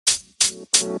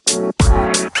Hey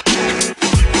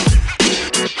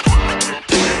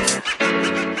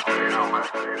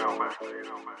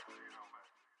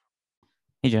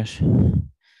Josh. Hey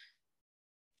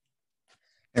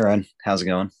Ron, how's it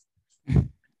going?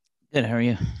 Good, how are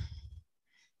you?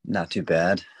 Not too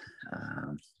bad.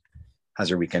 Um, how's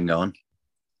your weekend going?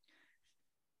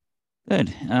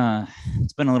 Good.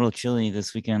 It's been a little chilly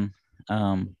this weekend.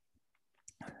 Um,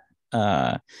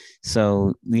 uh,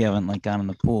 so we haven't like gone in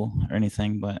the pool or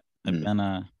anything, but I've Mm.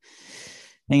 been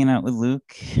hanging out with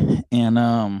Luke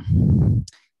and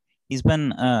he's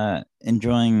been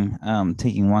enjoying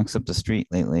taking walks up the street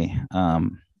lately,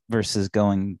 versus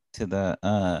going to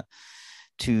the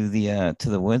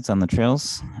woods on the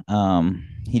trails.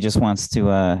 He just wants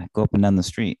to go up and down the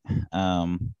street.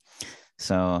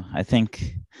 So I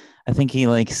think he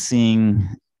likes seeing,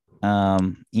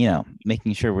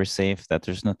 making sure we're safe, that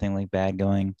there's nothing like bad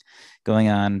going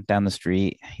on down the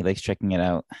street. He likes checking it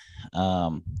out.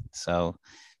 So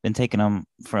been taking him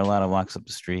for a lot of walks up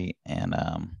the street, and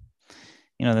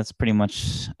that's pretty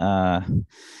much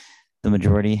the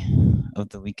majority of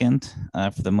the weekend,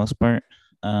 for the most part.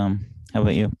 How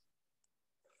about you?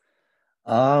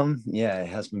 Yeah, it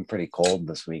has been pretty cold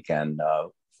this weekend.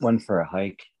 Went for a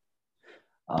hike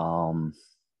um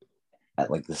at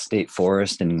like the state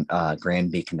forest in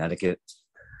Granby, Connecticut.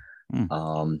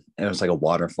 Hmm. It was like a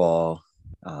waterfall,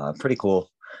 pretty cool,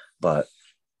 but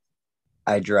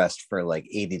I dressed for like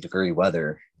 80-degree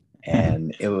weather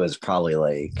and it was probably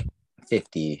like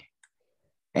 50.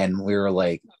 And we were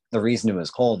like, the reason it was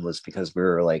cold was because we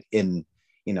were like in,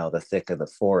 the thick of the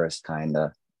forest kind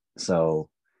of. So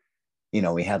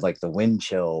we had like the wind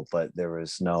chill, but there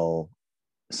was no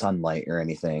sunlight or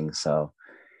anything. So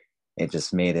it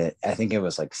just made it, I think it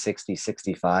was like 60,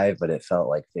 65, but it felt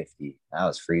like 50. I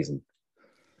was freezing.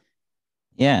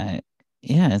 Yeah,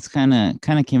 yeah, it's kind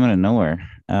of came out of nowhere.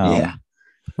 Yeah,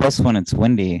 Plus, when it's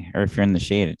windy or if you're in the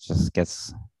shade, it just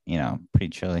gets, pretty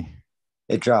chilly.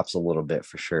 it drops a little bit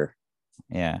for sure.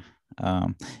 Yeah.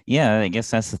 Um, yeah, I guess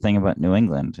that's the thing about New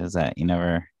England is that you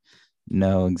never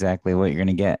know exactly what you're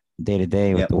gonna get day to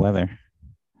day with Yep. the weather.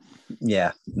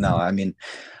 Yeah. No, I mean,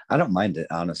 I don't mind it,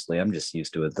 honestly. I'm just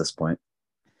used to it at this point.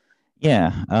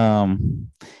 Yeah.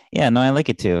 Yeah, no, I like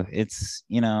it too. It's,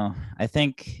 I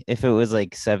think if it was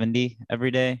like 70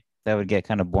 every day, that would get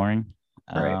kind of boring.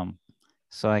 Right.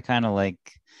 So I kind of like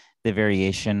the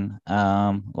variation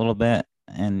a little bit.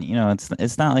 And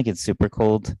it's not like it's super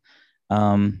cold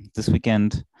this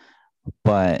weekend,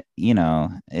 but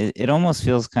it almost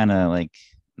feels kind of like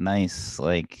nice,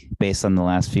 like based on the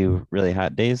last few really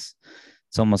hot days.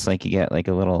 It's almost like you get like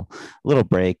a little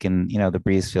break, and the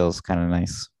breeze feels kind of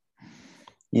nice.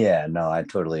 Yeah. No, I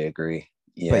totally agree.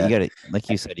 But you Yeah. gotta, like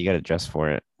you said, you gotta dress for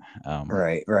it.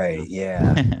 Right. You Right. know.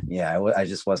 Yeah. Yeah. I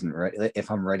just wasn't ready. If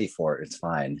I'm ready for it, it's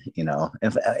fine.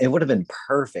 If it would have been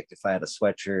perfect if I had a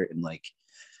sweatshirt and like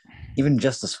even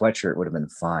just a sweatshirt would have been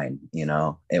fine.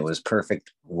 It was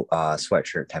perfect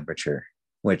sweatshirt temperature,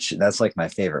 which that's like my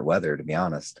favorite weather, to be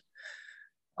honest.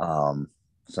 Um,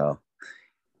 so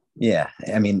yeah,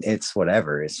 I mean, it's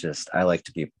whatever. It's just I like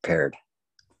to be prepared for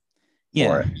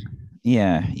Yeah, it.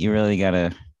 yeah, you really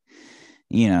gotta,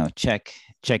 check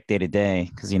day to day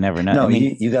because you never know. I No,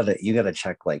 mean, you gotta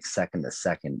check like second to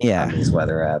second on yeah, these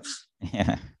weather apps.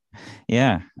 yeah,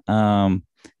 yeah.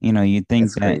 You'd think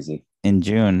It's that crazy. in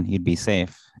June you'd be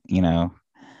safe.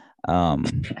 Um,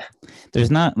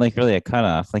 there's not like really a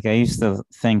cutoff. Like I used to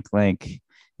think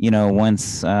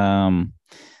once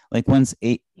once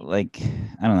eight like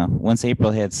I don't know, once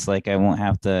April hits, like I won't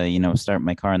have to, start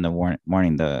my car in the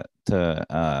morning to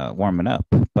warm it up.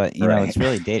 But Right. it's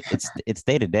really it's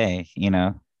day to day,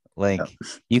 Yep. like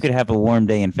you could have a warm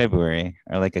day in February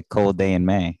or like a cold day in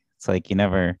May. It's like you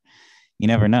never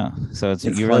know. So it's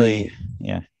It's you really funny.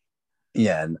 yeah.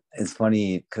 Yeah, and it's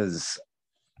funny because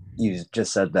you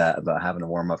just said that about having to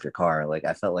warm up your car. Like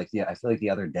I feel like the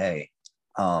other day,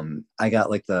 I got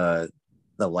like the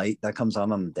light that comes on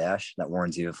the dash that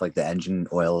warns you if like the engine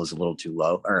oil is a little too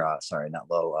low or sorry, not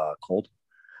low, cold.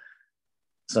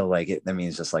 So like that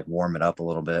means just like warm it up a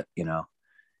little bit.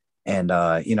 And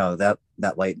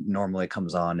that light normally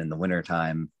comes on in the winter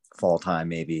time, fall time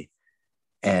maybe.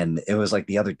 And it was like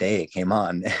the other day it came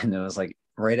on and it was like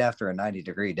right after a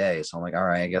 90-degree day. So I'm like, all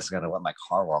right, I guess I gotta let my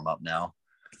car warm up now.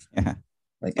 Yeah.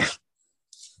 Like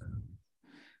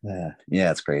yeah,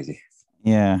 it's crazy.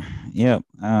 Yeah. Yep.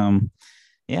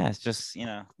 Yeah, it's just,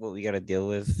 what we got to deal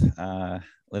with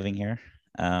living here.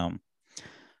 Um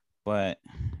but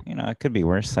it could be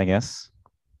worse, I guess.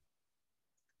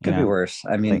 You Could be know, worse.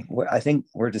 I mean, like I think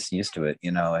we're just used to it.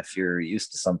 If you're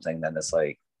used to something, then it's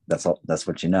like that's all, that's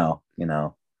what you know.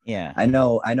 Yeah. I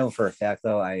know for a fact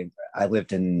though, I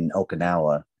lived in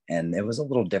Okinawa and it was a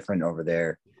little different over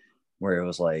there where it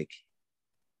was like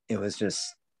it was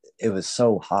just it was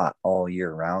so hot all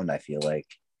year round, I feel like.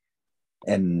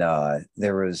 And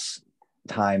there was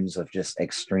times of just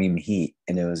extreme heat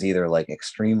and it was either like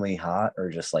extremely hot or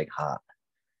just like hot.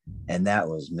 And that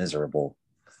was miserable.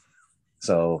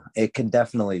 So it can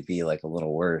definitely be like a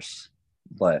little worse.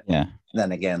 But Yeah.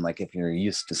 then again, like if you're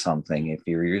used to something, if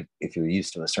you're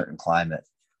used to a certain climate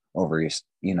over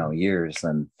years,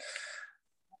 then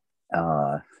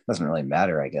doesn't really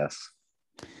matter, I guess.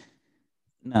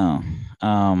 No.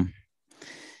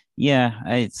 Yeah,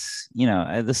 it's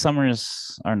the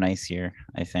summers are nice here,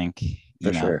 I think,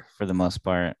 For sure. for the most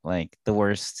part. Like the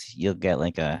worst, you'll get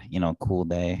like a, cool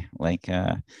day like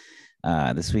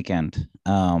this weekend.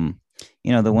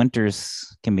 The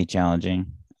winters can be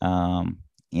challenging.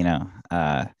 You know,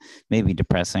 uh maybe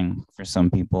depressing for some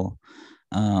people.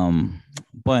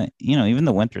 But even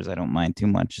the winters I don't mind too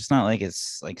much. It's not like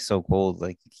it's like so cold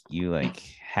like you like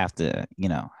have to,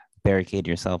 barricade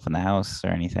yourself in the house or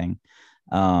anything.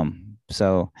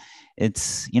 So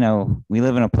it's, we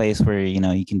live in a place where,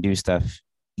 you can do stuff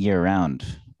year round,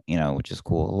 which is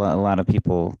cool. A lot of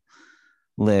people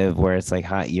live where it's like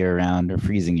hot year round or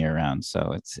freezing year round.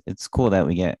 So it's cool that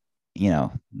we get,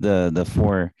 the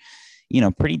four,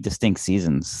 pretty distinct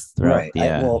seasons Right.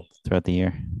 throughout the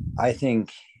year. I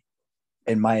think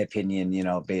in my opinion,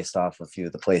 based off a few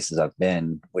of the places I've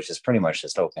been, which is pretty much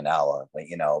just Okinawa, like,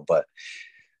 but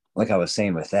like I was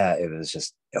saying with that, it was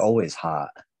just always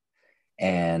hot.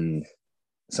 And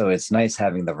so it's nice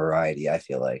having the variety, I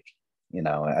feel like.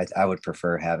 I would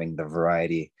prefer having the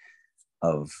variety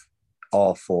of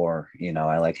all four.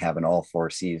 I like having all four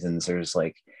seasons. There's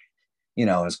like,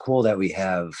 it's cool that we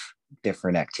have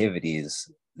different activities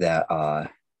that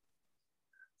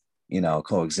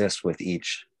coexist with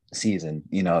each season.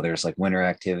 There's like winter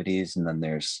activities, and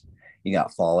then you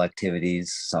got fall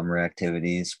activities, summer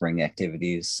activities, spring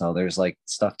activities. So there's like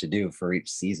stuff to do for each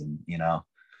season.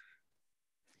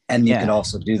 And you could Yeah.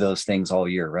 also do those things all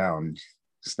year round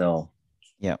still.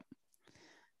 Yeah.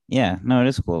 Yeah. No, it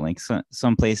is cool. Like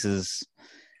some places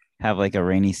have like a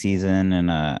rainy season and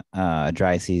a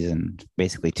dry season,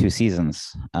 basically two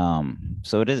seasons.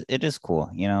 So it is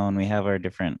cool, and we have our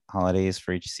different holidays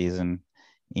for each season,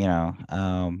 you know.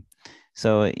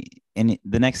 So and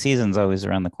the next season's always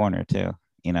around the corner too,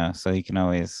 so you can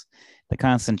always the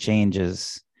constant change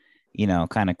is,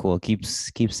 kind of cool.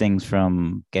 Keeps things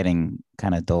from getting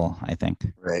kind of dull, I think.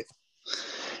 Right.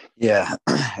 Yeah.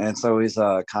 And it's always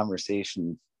a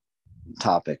conversation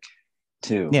topic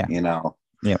too. Yeah.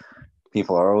 Yeah.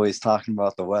 People are always talking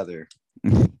about the weather.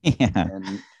 Yeah.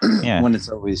 And Yeah. when it's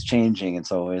always changing,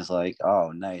 it's always like,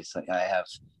 oh, nice. I have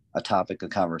a topic of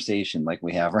conversation like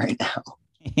we have right now.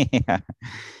 Yeah.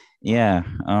 Yeah.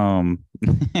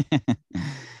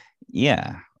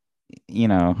 Yeah.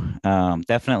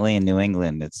 Definitely in New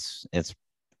England, it's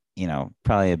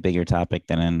probably a bigger topic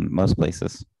than in most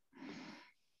places.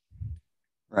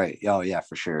 Right. Oh, yeah,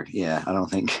 for sure. Yeah. I don't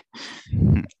think,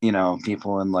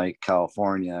 people in like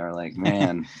California are like,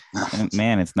 man,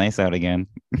 Man, it's nice out again.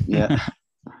 yeah.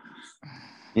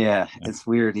 Yeah. It's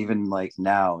weird. Even like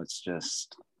now, it's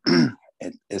just,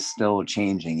 it is still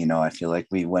changing. I feel like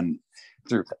we went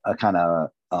through a kind of,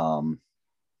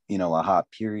 a hot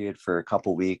period for a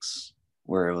couple weeks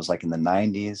where it was like in the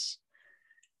 90s.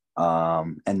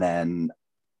 And then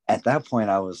at that point,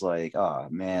 I was like, oh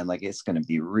man, like it's going to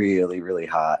be really, really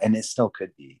hot. And it still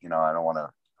could be. I don't want to,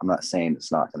 I'm not saying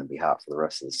it's not going to be hot for the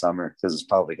rest of the summer because it's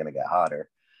probably going to get hotter,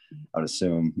 I would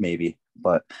assume, maybe.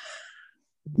 But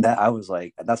that I was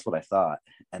like, that's what I thought.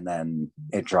 And then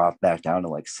it dropped back down to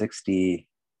like 60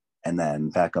 and then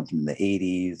back up in the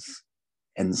 80s.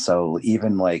 And so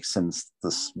even like since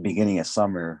the beginning of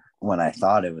summer, when I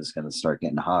thought it was going to start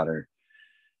getting hotter,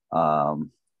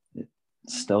 um,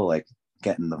 still like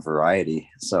getting the variety.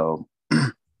 So,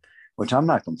 which I'm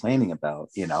not complaining about,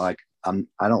 like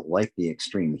I don't like the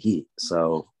extreme heat.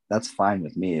 So that's fine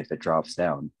with me if it drops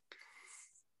down.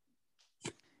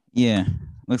 Yeah.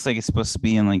 Looks like it's supposed to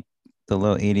be in like the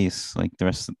low 80s like the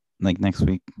rest like next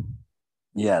week.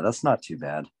 Yeah, that's not too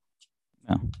bad.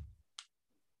 No.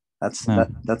 That's No.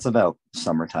 that's about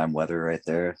summertime weather right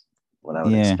there. What I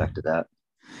would Yeah. expect of that.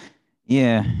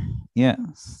 Yeah. Yeah.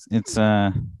 It's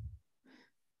yeah,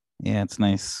 it's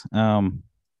nice. I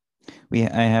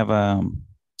have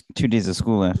 2 days of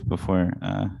school left before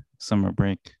summer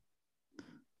break.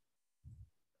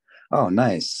 Oh,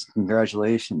 nice!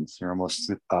 Congratulations! You're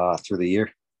almost through the year.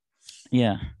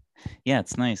 Yeah. Yeah,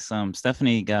 it's nice.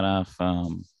 Stephanie got off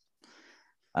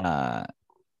uh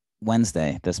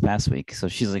Wednesday this past week. So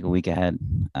she's like a week ahead.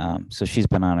 So she's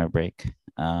been on her break.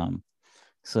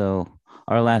 So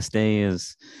our last day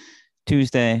is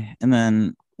Tuesday, and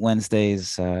then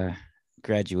Wednesday's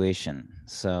graduation.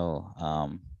 So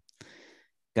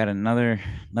got another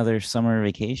summer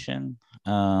vacation.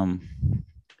 A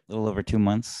little over 2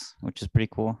 months, which is pretty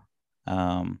cool.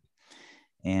 Um,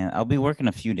 and I'll be working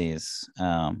a few days.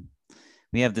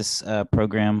 We have this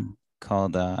program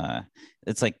called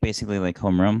it's like basically like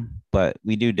homeroom, but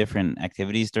we do different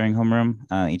activities during homeroom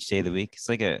each day of the week. It's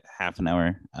like a half an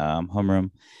hour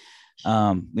homeroom.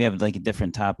 We have like a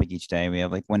different topic each day. We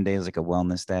have like one day is like a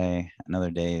wellness day, another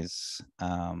day is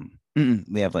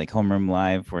we have like homeroom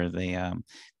live where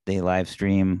they live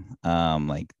stream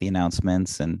like the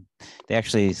announcements, and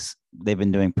they've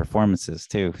been doing performances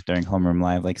too during homeroom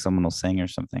live, like someone will sing or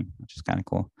something, which is kind of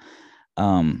cool.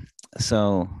 um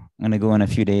so I'm gonna go in a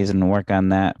few days and work on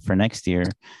that for next year.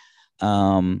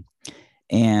 um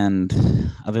and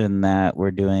other than that,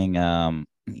 we're doing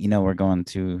we're going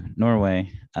to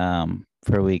Norway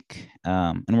for a week.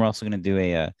 And we're also going to do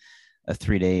a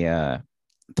 3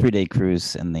 day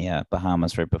cruise in the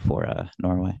Bahamas right before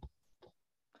Norway.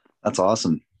 That's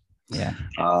awesome. Yeah.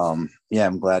 Yeah,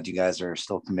 I'm glad you guys are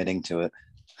still committing to it.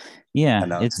 Yeah, I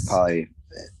know it's it's probably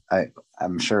I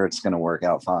I'm sure it's going to work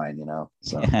out fine, you know.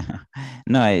 So yeah.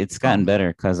 No, it's gotten um better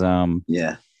because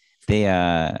yeah, they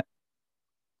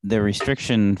the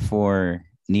restriction for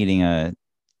needing a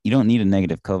you don't need a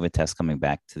negative COVID test coming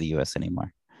back to the US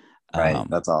anymore. right. Um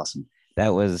That's awesome. that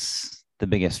was the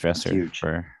biggest That's stressor huge.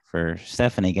 for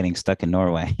Stephanie getting stuck in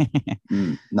Norway.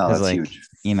 No, Because that's like, huge.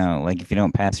 like if you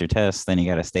don't pass your test, then you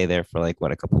got to stay there for like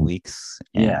what, a couple weeks,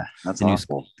 and Yeah, that's the new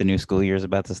awful. the new school year is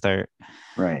about to start.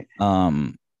 Right.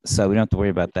 So we don't have to worry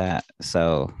about that.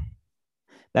 So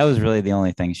that was really the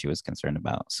only thing she was concerned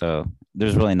about. So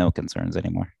there's really no concerns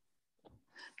anymore.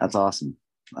 That's awesome.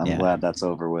 I'm Yeah, glad that's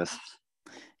over with.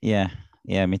 yeah,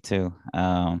 yeah. Me too.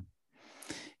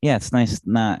 Yeah, it's nice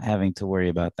not having to worry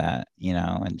about that,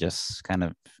 and just kind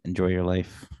of enjoy your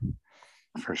life.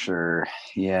 For sure.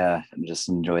 Yeah, just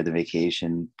enjoy the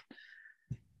vacation.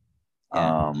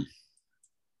 Yeah. Um,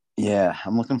 yeah,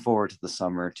 I'm looking forward to the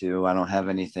summer too. I don't have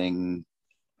anything,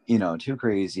 too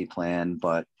crazy planned,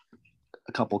 but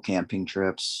a couple camping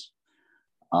trips.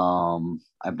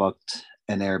 I booked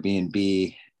an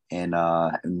Airbnb in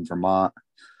Vermont.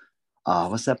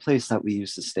 What's that place that we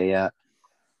used to stay at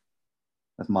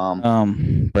with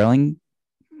mom? Burlingame,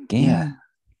 Yeah,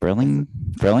 Burlington.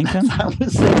 I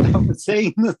was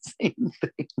saying the same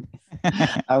thing.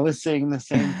 I was saying the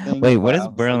same thing, Wait, what but I is was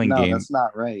like, no, Burlingame? that's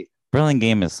not right.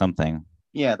 Burlingame is something.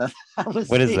 Yeah, that's I was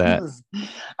What is saying that? this.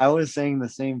 I was saying the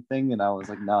same thing, and I was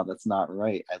like, no, that's not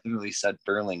right. I literally said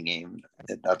Burlingame.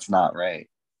 That's not right.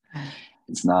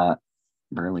 It's not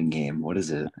Burlingame. What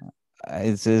is it?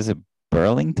 Is it Bur-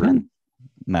 Burlington?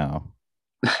 No.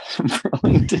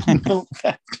 Burlington Milk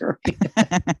Factory.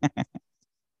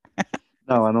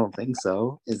 No, I don't think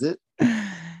so. Is it?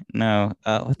 No.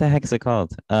 What the heck is it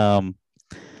called?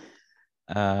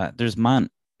 There's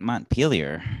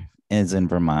Montpelier is in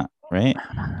Vermont, right?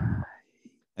 I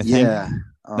think Yeah.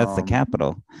 that's the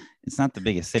capital. It's not the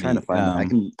biggest Trying to city. find it. I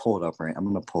can pull it up right. I'm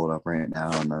gonna pull it up right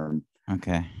now, and then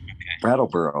Okay.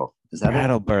 Brattleboro. Is that it?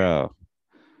 Brattleboro.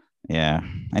 Yeah.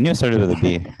 I knew it started with a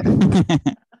B.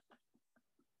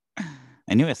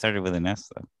 I knew it started with an S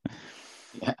though.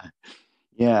 Yeah.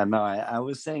 Yeah. No, I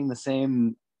was saying the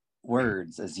same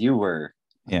words as you were.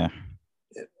 Yeah.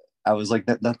 I was like,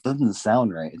 that doesn't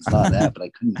sound right. It's not that, but I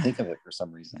couldn't think of it for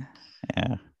some reason.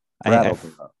 Yeah.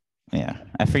 Brattleboro. Yeah.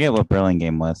 I forget what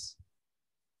Burlingame was,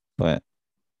 but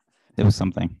it was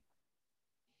something.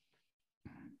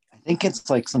 I think it's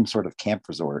like some sort of camp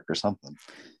resort or something.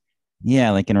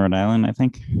 Yeah, like in Rhode Island, I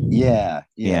think. Yeah.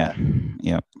 Yeah. Yeah.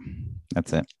 Yep.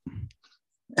 That's it.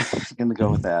 Gonna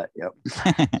go with that. Yep.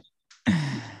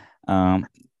 um,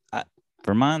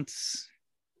 Vermont's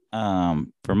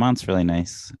Vermont's really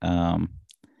nice.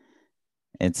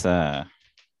 It's I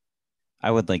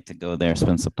would like to go there,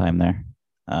 spend some time there.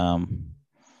 Um,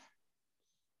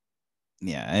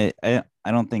 yeah,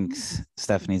 I don't think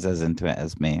Stephanie's as into it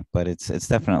as me, but it's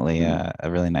definitely a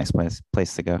really nice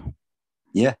place to go.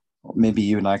 Yeah. Maybe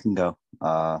you and I can go.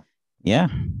 Yeah,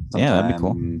 yeah, that'd be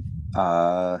cool.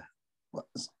 Sometime.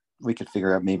 We could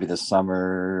figure out maybe this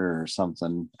summer or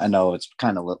something. I know it's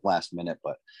kind of last minute,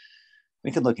 but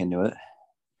we could look into it.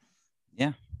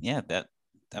 Yeah, yeah, that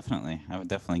definitely. I would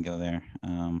definitely go there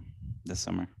this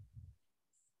summer.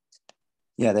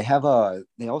 Yeah,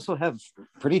 they also have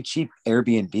pretty cheap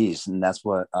Airbnbs, and that's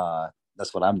what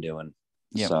I'm doing.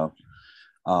 Yep. So,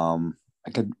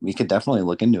 we could definitely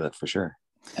look into it for sure.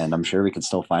 and I'm sure we could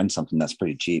still find something that's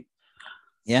pretty cheap.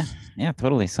 Yeah, yeah,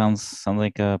 totally. Sounds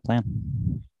like a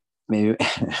plan. Maybe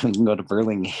we can go to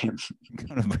Burlingame.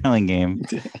 Go to Burlingame.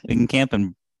 We can camp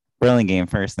in Burlingame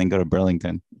first, then go to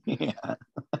Burlington, Yeah,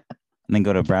 and then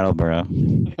go to Brattleboro,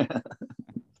 and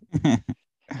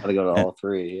gotta go to all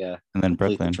three. Yeah, then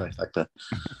complete the Brooklyn. trifecta.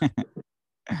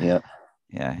 Yeah,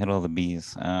 Yeah, hit all the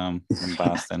bees. In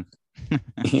Boston.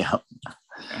 yeah.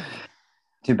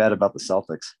 Too bad about the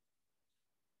Celtics.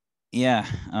 Yeah.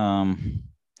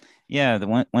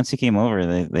 Yeah. Once you came over,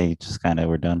 they just kind of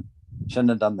were done. Shouldn't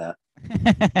have done that.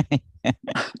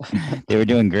 They were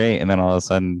doing great, and then all of a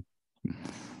sudden,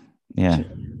 yeah.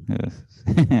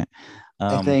 I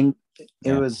um. think it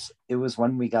Yeah. was it was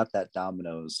when we got that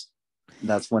Domino's.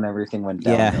 That's when everything went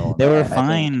Yeah. downhill. And They were I think,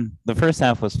 fine. The first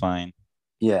half was fine.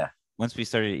 yeah, Once we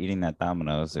started eating that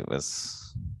Domino's, it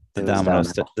was it was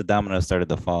downhill. the dominoes started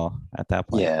to fall at that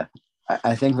point. Yeah,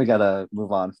 I think we gotta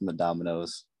move on from the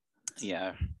Domino's.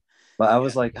 Yeah. But I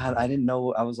was Yeah. like, I didn't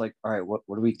know. I was like, all right, what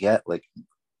do we get? Like,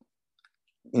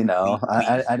 We we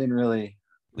I didn't really.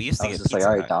 we used I to was get just like, all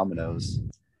Pizza right, Hut. Domino's.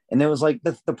 And it was like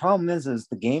the problem is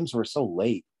the games were so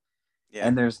late, Yeah.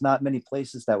 and there's not many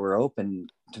places that were open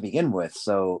to begin with.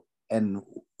 So, and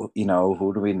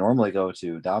who do we normally go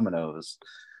to? Domino's.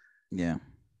 Yeah.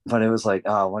 But it was like,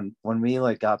 oh, when we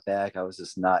like got back, I was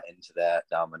just not into that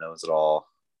Domino's at all.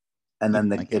 And You then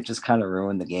didn't like it it. just kind of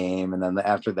ruined the game. And then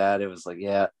after that, it was like,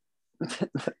 yeah,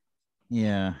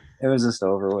 Yeah. it was just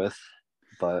over with.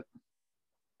 But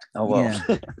oh well.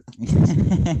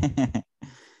 Yeah.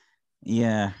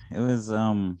 Yeah. It was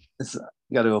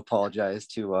Got to apologize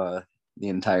to the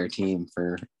entire team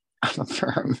for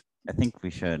for I think we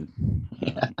should.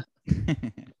 yeah.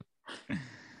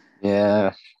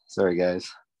 Yeah. Sorry guys.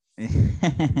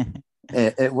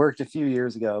 It worked a few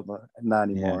years ago, but not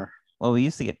Yeah. anymore. Well, we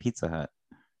used to get Pizza Hut.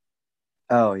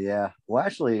 Oh yeah. Well,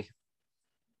 actually,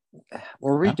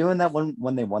 were we Huh? doing that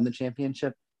when they won the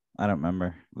championship? I don't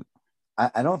remember.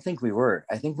 I don't think we were.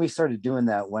 I think we started doing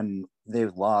that when they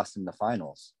lost in the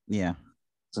finals. Yeah.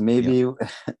 So Yep. maybe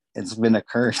it's been a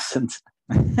curse since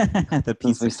The since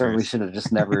pizza we started. We curse. should have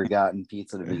just never gotten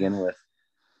pizza to begin with.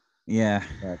 Yeah.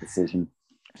 That decision.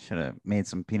 Should have made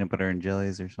some peanut butter and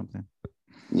jellies or something.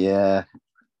 Yeah,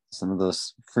 some of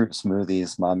those fruit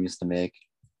smoothies mom used to make.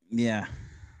 Yeah.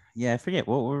 Yeah, I forget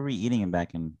what were we eating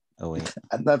back in 08?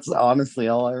 And that's honestly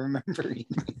all I remember.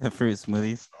 The fruit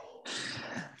smoothies.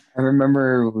 I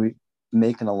remember we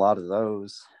making a lot of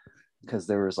those because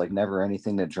there was like never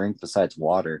anything to drink besides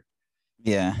water.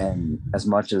 Yeah. And as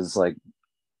much as like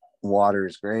water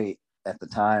is great at the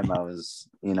time, I was,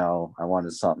 I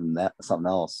wanted something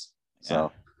else. Yeah.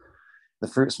 So the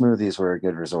fruit smoothies were a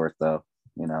good resort though,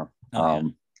 you know. Oh yeah.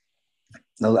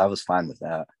 No, I was fine with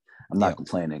that. I'm not Yeah.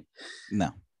 complaining.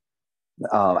 No.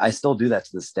 I still do that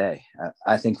to this day.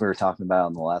 I think we were talking about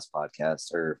on the last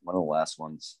podcast or one of the last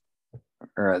ones,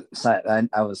 or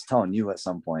I was telling you at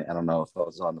some point. I don't know if it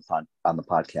was on the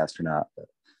podcast or not, but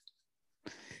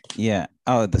Yeah.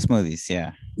 Oh, the smoothies.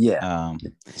 Yeah. yeah, Um,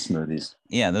 smoothies.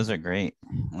 yeah, those are great.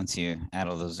 Once you add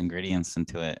all those ingredients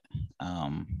into it,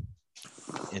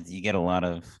 you get a lot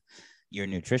of your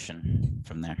nutrition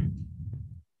from there.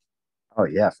 Oh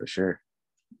yeah, for sure.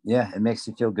 Yeah, it makes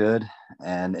you feel good,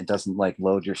 and it doesn't like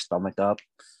load your stomach up.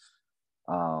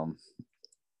 Um,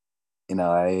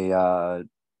 I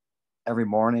every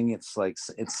morning it's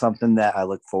something that I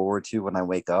look forward to when I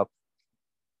wake up,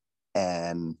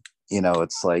 and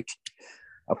it's like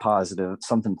a positive,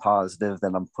 something positive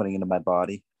that I'm putting into my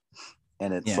body,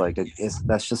 and it's Yeah. like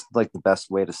that's just like the best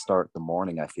way to start the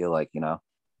morning. I feel like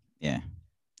Yeah.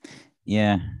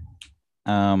 Yeah.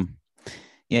 Um,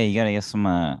 yeah, you gotta get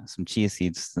some chia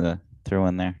seeds to throw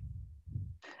in there.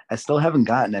 I still haven't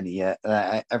gotten any yet.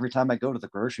 Every time I go to the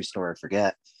grocery store, I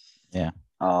forget. Yeah.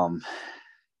 Um,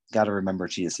 Got to remember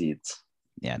chia seeds.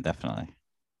 Yeah, definitely.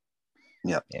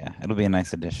 Yep. Yeah, it'll be a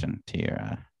nice addition to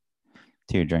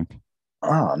your drink.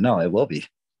 Oh no, it will be.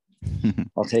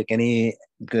 I'll take any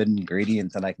good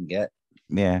ingredient that I can get.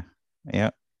 Yeah. Yeah.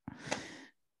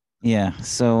 Yeah.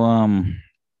 So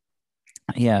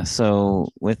yeah, so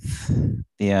with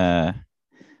the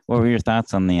what were your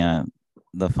thoughts on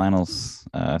the finals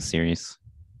series?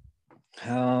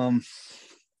 Um,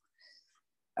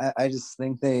 I just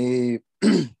think they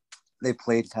they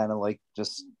played kind of like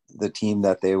just the team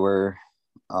that they were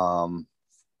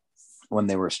when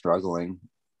they were struggling.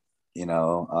 You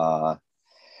know,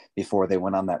 before they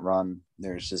went on that run,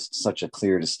 there's just such a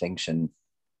clear distinction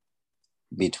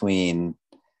between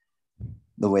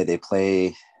the way they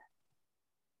play,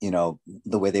 the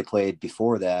way they played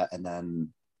before that, and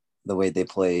then the way they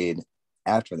played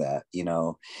after that, you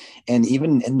know. And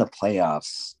even in the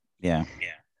playoffs, Yeah.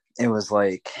 it was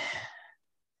like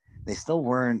they still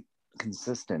weren't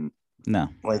consistent. No.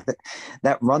 Like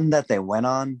that run that they went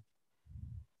on,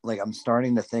 like I'm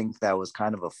starting to think that was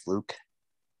kind of a fluke.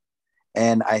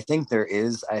 And I think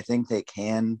they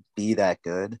can be that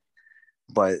good,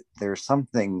 but there's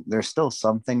still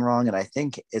something wrong. And I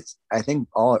think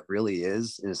all it really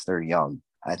is they're young.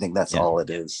 I think that's Yeah. all it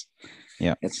is.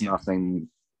 Yeah. It's nothing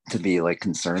to be like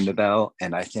concerned about.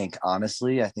 And I think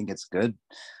honestly, I think it's good.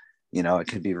 You know, it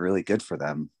could be really good for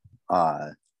them.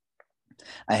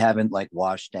 I haven't like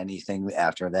watched anything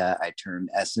after that. I turned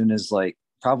as soon as like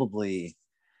probably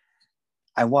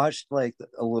I watched like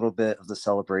a little bit of the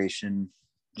celebration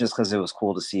just because it was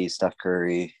cool to see Steph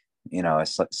Curry. You know, I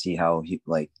see how he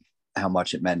like how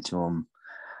much it meant to him.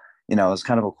 You know, it was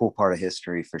kind of a cool part of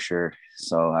history for sure.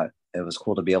 So it was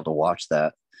cool to be able to watch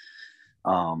that.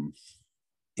 Um,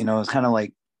 you know, it was kind of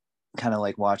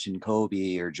like watching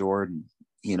Kobe or Jordan.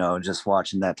 You know, just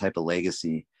watching that type of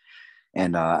legacy.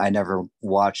 And I never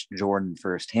watched Jordan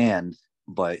firsthand,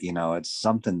 but you know, it's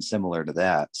something similar to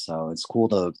that. So it's cool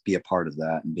to be a part of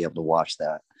that and be able to watch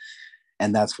that.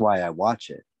 And that's why I watch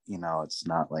it. You know, it's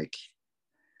not like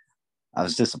I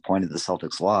was disappointed the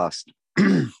Celtics lost,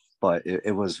 but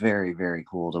it was very, very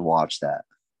cool to watch that.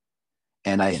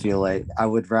 And I Yeah. feel like I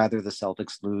would rather the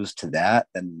Celtics lose to that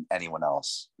than anyone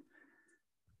else.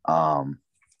 Um,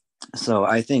 so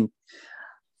I think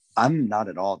I'm not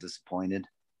at all disappointed.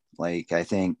 Like I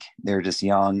think they're just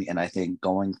young, and I think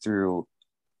going through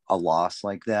a loss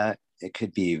like that, it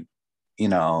could be, you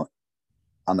know,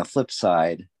 on the flip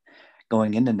side,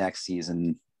 going into next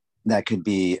season, that could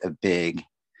be a big,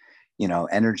 you know,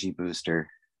 energy booster.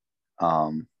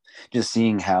 Um, just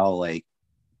seeing how like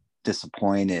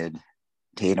disappointed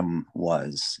Tatum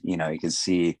was, you know, you could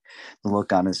see the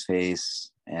look on his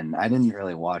face. And I didn't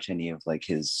really watch any of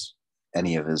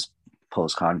his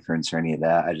post conference or any of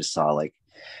that. I just saw like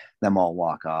them all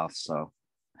walk off. So,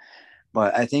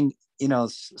 but I think, you know,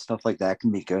 stuff like that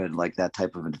can be good, like that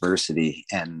type of adversity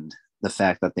and the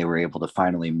fact that they were able to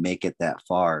finally make it that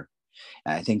far.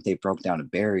 And I think they broke down a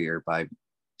barrier by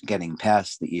getting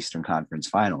past the Eastern Conference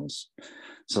Finals.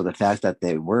 So the fact that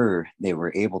they were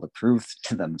able to prove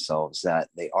to themselves that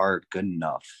they are good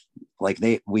enough. Like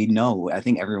we know, I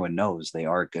think everyone knows they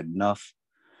are good enough.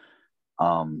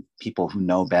 People who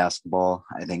know basketball,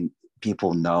 I think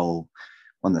people know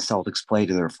when the Celtics play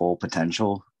to their full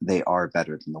potential, they are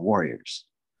better than the Warriors,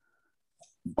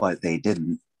 but they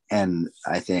didn't. And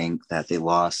I think that they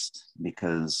lost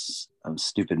because of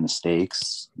stupid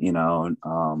mistakes, you know,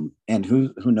 and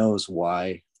who knows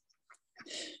why,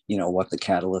 you know, what the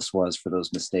catalyst was for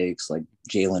those mistakes, like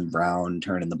Jaylen Brown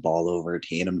turning the ball over,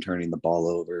 Tatum turning the ball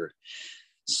over,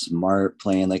 Smart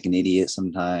playing like an idiot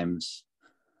sometimes.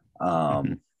 Mhm.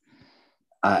 Um,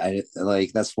 I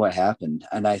like that's what happened,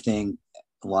 and I think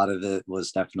a lot of it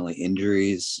was definitely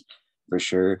injuries for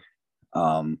sure.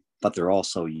 But they're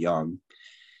also young.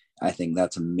 I think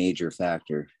that's a major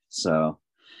factor. So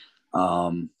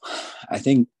um, I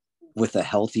think with a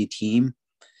healthy team,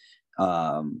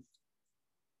 um,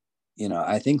 you know,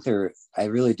 I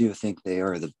really do think they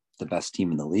are the best team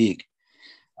in the league.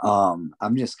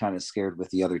 I'm just kind of scared with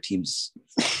the other teams.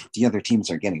 The other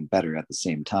teams are getting better at the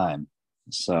same time.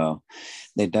 So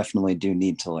they definitely do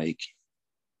need to like,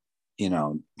 you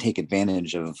know, take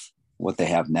advantage of what they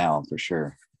have now for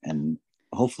sure. And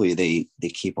hopefully they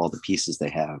keep all the pieces they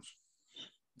have.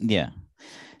 Yeah.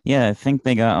 Yeah, I think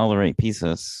they got all the right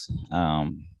pieces.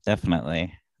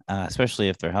 Definitely. Especially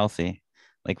if they're healthy.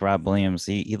 Like Rob Williams,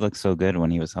 he looked so good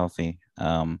when he was healthy.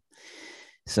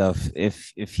 So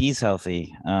if he's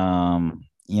healthy,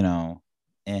 you know,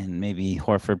 and maybe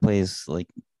Horford plays like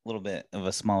a little bit of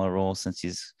a smaller role since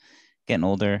he's getting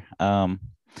older.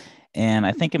 And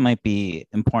I think it might be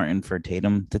important for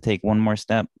Tatum to take one more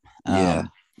step. Yeah.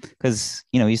 Because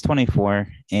you know he's 24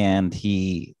 and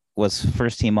he was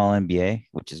first team All NBA,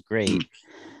 which is great.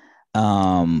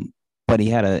 Um, but he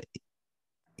had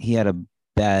a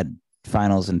bad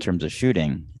finals in terms of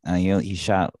shooting. You know, he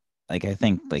shot like I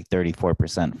think like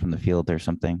 34% from the field or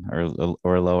something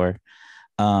or lower.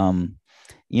 Um,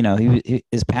 you know,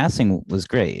 his passing was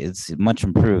great. It's much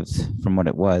improved from what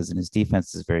it was, and his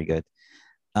defense is very good.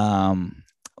 Um,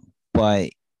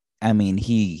 but I mean,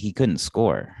 he couldn't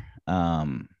score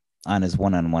on his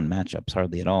one-on-one matchups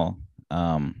hardly at all.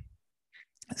 Um,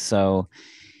 so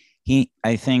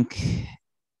I think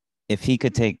if he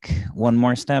could take one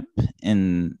more step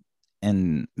and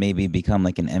maybe become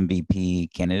like an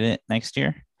MVP candidate next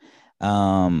year,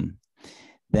 um,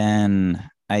 then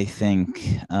I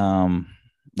think,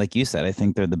 like you said, I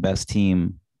think they're the best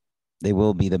team they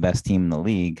will be the best team in the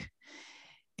league,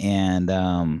 and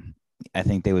I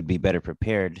think they would be better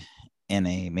prepared in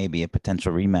a maybe a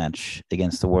potential rematch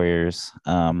against the Warriors.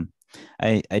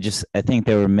 I think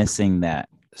they were missing that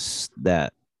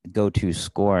go-to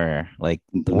scorer like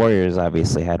the Mhm. Warriors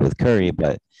obviously had with Curry,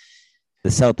 but the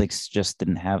Celtics just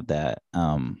didn't have that.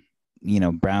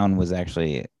 Brown was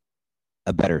actually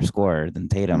a better scorer than Mm.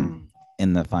 Tatum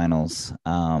in the finals.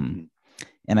 Mm.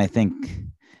 And I think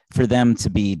for them to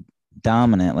be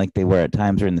dominant like they were at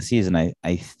times during the season,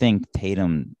 I think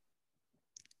Tatum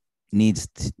needs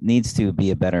to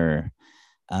be a better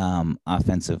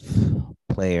offensive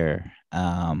player.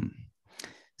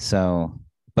 So,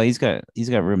 but he's got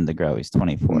room to grow. He's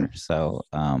 24, Mm. so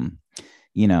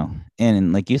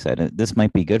and like you said, this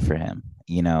might be good for him.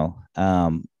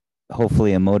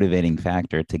 Hopefully a motivating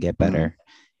factor to get Mm. better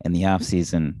in the off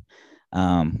season.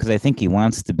 Because I think he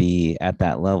wants to be at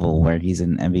that level where he's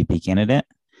an MVP candidate.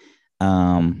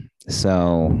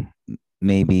 So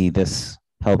maybe this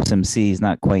helps him see he's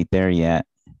not quite there yet,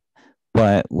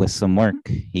 but with some work,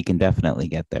 he can definitely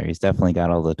get there. He's definitely got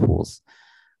all the tools.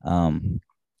 Um,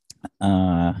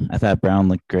 I thought Brown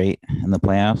looked great in the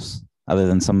playoffs, other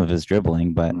than some of his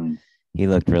dribbling, but Mm. he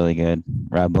looked really good.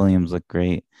 Rob Williams looked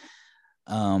great.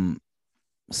 Um,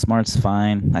 Smart's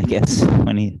fine, I guess,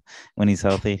 when he's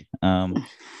healthy.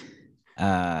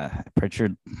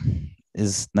 Pritchard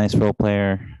is nice role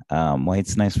player.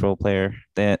 White's nice role player.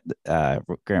 That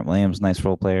Grant Williams nice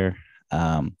role player.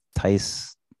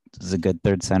 Tice is a good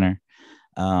third center.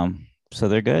 So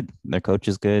they're good. Their coach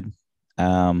is good.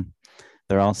 Um,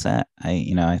 they're all set.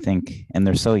 I think, and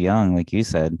they're so young, like you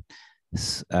said.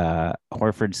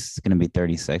 Horford's going to be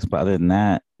 36, but other than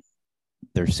that,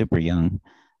 they're super young.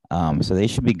 So they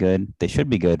should be good. They should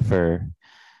be good for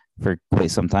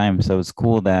quite some time. So it's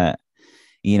cool that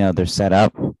they're set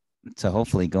up to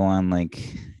hopefully go on like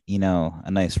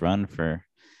a nice run for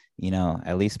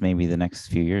at least maybe the next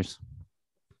few years.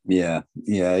 Yeah,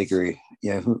 yeah, I agree.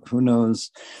 Yeah, who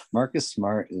knows? Marcus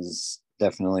Smart is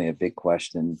definitely a big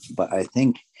question, but I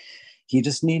think he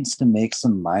just needs to make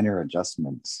some minor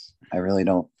adjustments. I really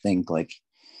don't think like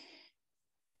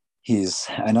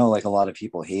I know like a lot of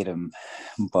people hate him,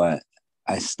 but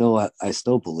I still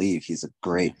believe he's a Yeah.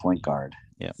 great point guard.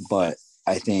 Yeah. But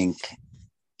I think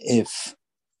if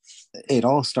it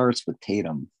all starts with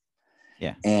Tatum,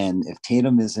 Yeah. and if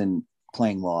Tatum isn't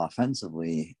playing well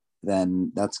offensively,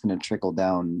 then that's going to trickle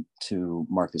down to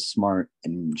Marcus Smart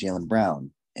and Jaylen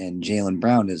Brown. And Jaylen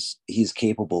Brown he's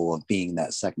capable of being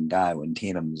that second guy when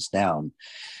Tatum is down.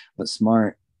 But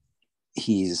Smart,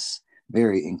 he's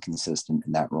very inconsistent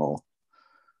in that role.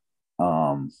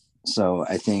 Um, so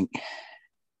I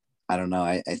don't know.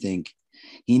 I think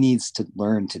he needs to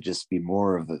learn to just be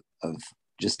more of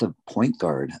just a point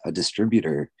guard, a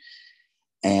distributor,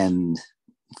 and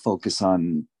focus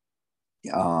on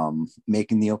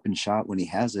making the open shot when he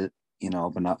has it,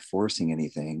 but not forcing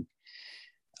anything.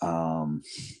 Um,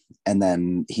 and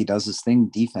then he does his thing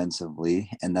defensively,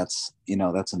 and that's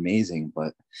amazing.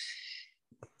 But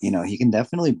he can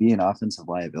definitely be an offensive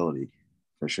liability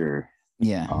for sure.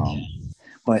 Yeah.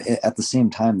 But at the same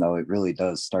time, though, it really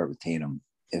does start with Tatum.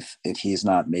 If he's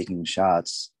not making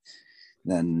shots,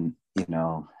 then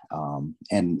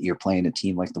and you're playing a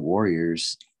team like the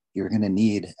Warriors, you're going to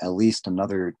need at least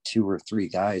another two or three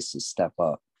guys to step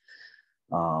up.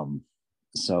 Um,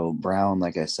 so Brown,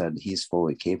 like I said, he's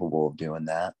fully capable of doing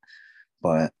that.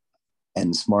 But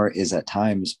and Smart is at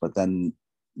times, but then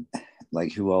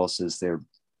like who else is there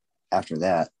after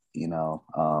that?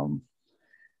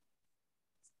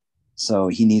 So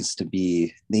he needs to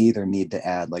be. They either need to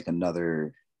add like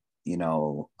another,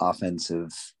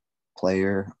 offensive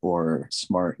player, or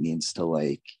Smart needs to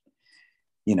like,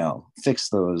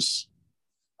 fix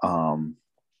um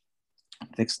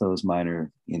those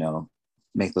minor,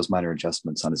 make those minor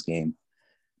adjustments on his game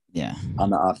Yeah. on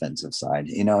the offensive side.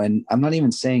 And I'm not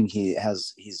even saying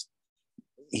he's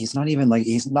not even like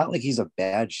he's not like he's a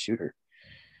bad shooter.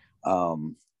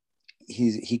 Um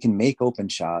he can make open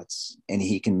shots and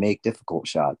he can make difficult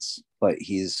shots, but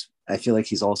I feel like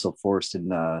he's also forced in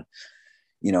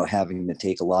having to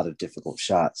take a lot of difficult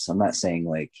shots. I'm not saying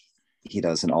like he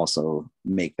doesn't also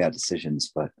make bad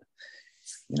decisions, but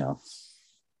you know,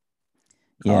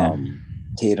 Yeah. um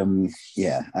Tatum,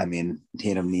 yeah, I mean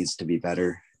Tatum needs to be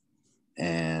better,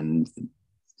 and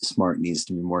Smart needs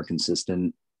to be more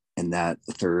consistent in that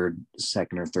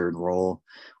second or third role,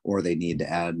 or they need to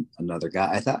add another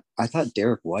guy. I thought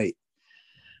Derek White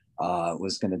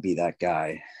was going to be that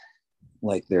guy,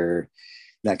 like they're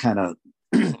that kind of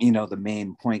the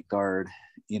main point guard,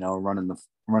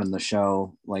 running the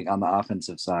show like on the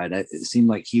offensive side. It seemed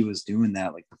like he was doing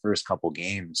that like the first couple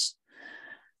games,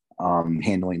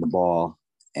 handling the ball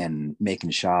and making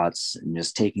shots and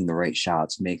just taking the right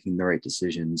shots, making the right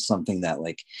decisions. Something that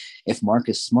like if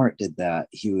Marcus Smart did that,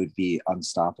 he would be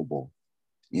unstoppable.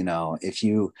 You know, if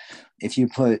you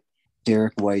put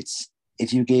Derek White's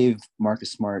if you gave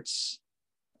Marcus Smart's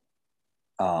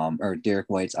or Derek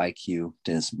White's IQ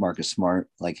to Marcus Smart,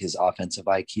 like his offensive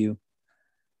IQ,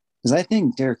 because I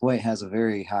think Derek White has a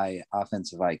very high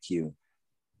offensive IQ.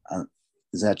 Uh,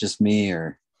 is that just me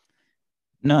or?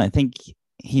 No, I think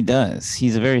he does.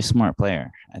 He's a very smart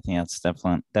player. I think that's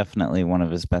definitely one of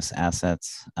his best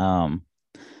assets.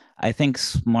 I think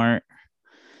smart.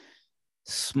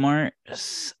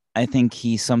 I think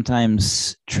he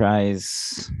sometimes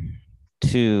tries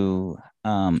to,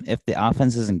 if the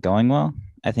offense isn't going well,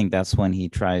 I think that's when he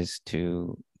tries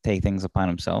to take things upon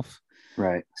himself.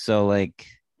 Right, So like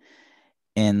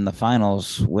in the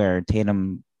finals where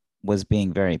Tatum was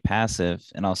being very passive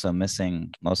and also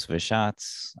missing most of his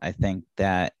shots, I think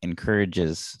that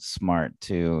encourages Smart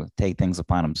to take things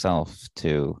upon himself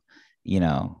to, you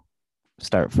know,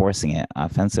 start forcing it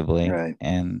offensively right,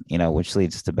 and, which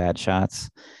leads to bad shots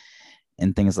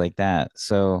and things like that.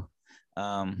 So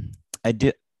um I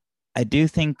do I do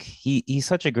think he's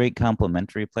such a great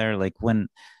complementary player. Like when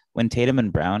Tatum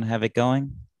and Brown have it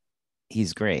going,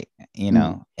 he's great,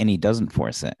 mm, and he doesn't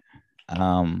force it.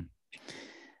 Um,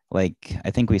 like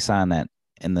I think we saw in that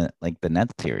in the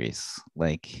Nets series,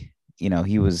 like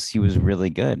he was really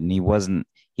good, and he wasn't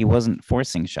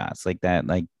forcing shots like that,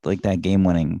 like that game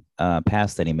winning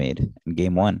pass that he made in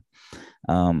game one.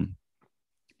 Um,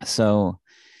 so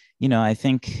I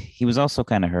think he was also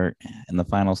kind of hurt in the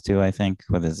finals too. I think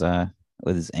with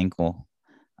his ankle.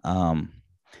 Um,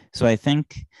 so I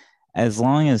think as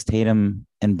long as Tatum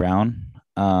and Brown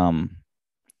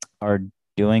are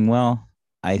doing well,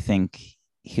 I think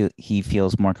he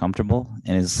feels more comfortable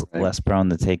and is right, less prone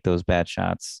to take those bad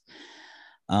shots.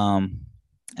 Um,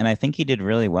 and I think he did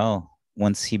really well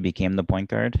once he became the point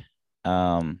guard.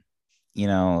 Um,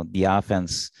 the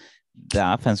offense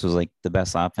was like the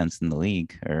best offense in the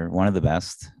league or one of the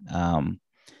best. I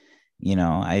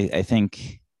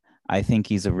think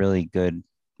he's a really good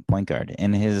point guard,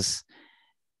 and his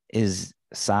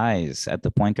size at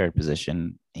the point guard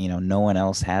position, no one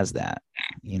else has that.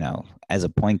 As a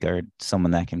point guard,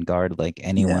 someone that can guard like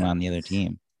anyone yeah. on the other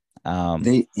team. Um,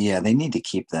 They need to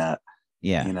keep that,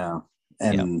 yeah, you know,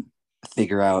 yeah, and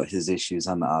figure out his issues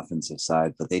on the offensive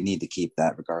side, but they need to keep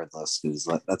that regardless because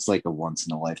that's like a once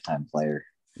in a lifetime player.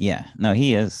 yeah. No,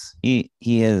 he is. He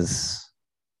is.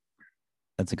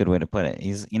 That's a good way to put it.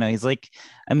 He's like,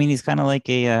 I mean, he's kind of like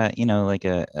like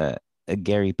a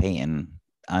Gary Payton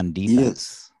on He is.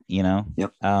 defense.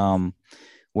 Yep.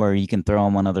 Where you can throw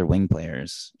him on other wing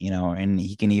players, and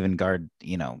he can even guard,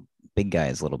 big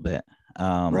guys a little bit.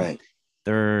 Um, Right.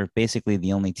 they're basically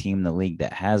the only team in the league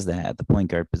that has that at the point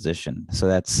guard position. So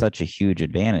that's such a huge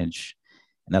advantage.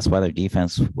 And that's why their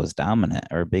defense was dominant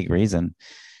or a big reason.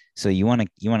 So you want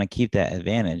to keep that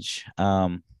advantage.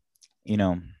 You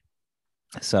know,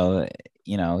 so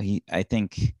he I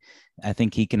think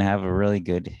he can have a really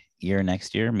good year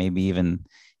next year, maybe even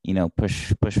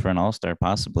push for an all-star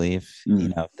possibly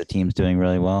Mm. if the team's doing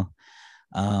really well.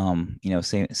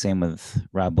 Same with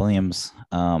Rob Williams.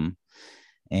 And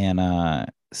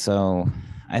so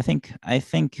I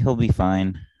think he'll be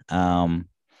fine. I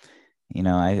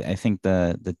think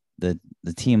the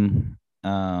team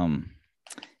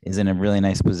is in a really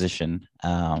nice position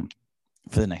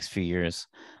for the next few years.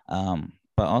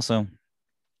 But also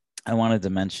I wanted to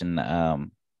mention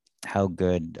how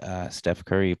good Steph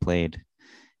Curry played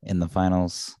in the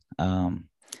finals.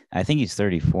 I think he's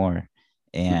 34,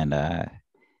 and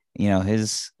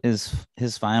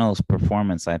his finals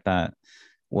performance I thought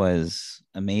was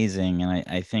amazing, and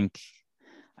I think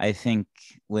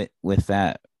with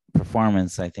that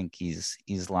performance, I think he's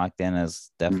locked in as Mm.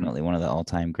 definitely one of the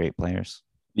all-time great players.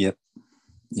 Yep.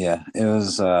 Yeah. It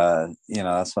was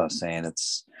that's what I was saying.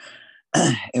 It's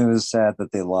it was sad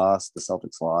that they lost, the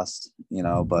Celtics lost,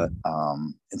 but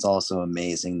it's also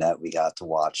amazing that we got to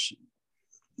watch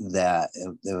that.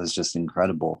 It was just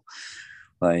incredible.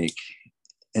 Like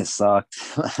it sucked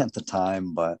at the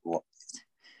time, but well,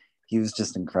 he was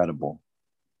just incredible.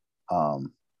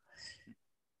 Um,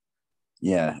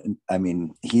 yeah, I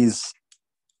mean, he's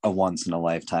a once in a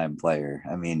lifetime player.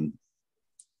 I mean,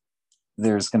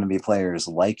 there's going to be players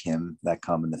like him that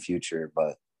come in the future,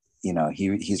 but he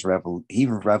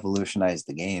revolutionized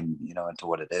the game, into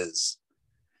what it is,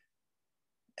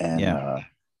 and Yeah,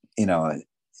 you know,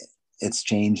 it's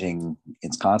changing.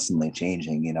 It's constantly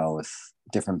changing, with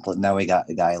different. Now we got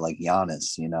a guy like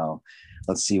Giannis,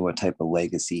 let's see what type of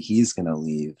legacy he's going to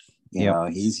leave.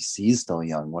 Yep. He's still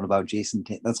young. What about Jason?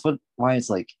 That's why it's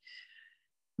like,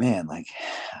 man, like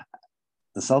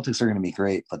the Celtics are going to be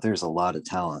great, but there's a lot of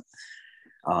talent.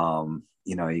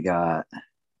 You got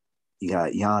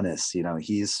Giannis,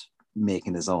 he's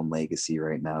making his own legacy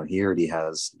right now. He already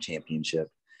has a championship.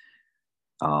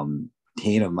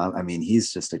 Tatum, I mean,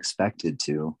 he's just expected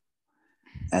to.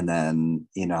 And then,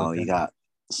 Luka. you got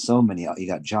so many, you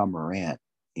got John Morant,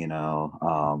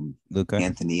 Luka.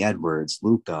 Anthony Edwards,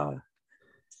 Luka,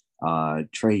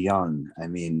 Trey Young. I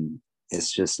mean,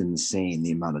 it's just insane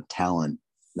the amount of talent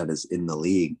that is in the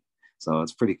league. So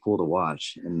it's pretty cool to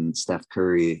watch. And Steph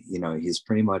Curry, he's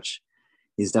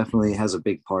definitely has a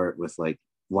big part with like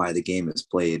why the game is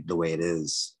played the way it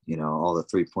is, all the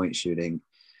 3-point shooting.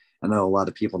 I know a lot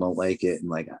of people don't like it. And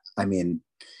like, I mean,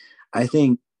 I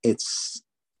think it's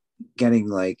getting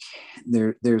like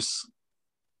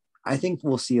I think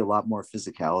we'll see a lot more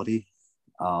physicality.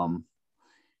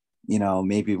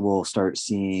 Maybe we'll start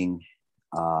seeing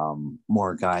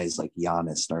more guys like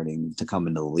Giannis starting to come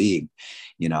into the league.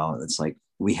 It's like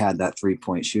we had that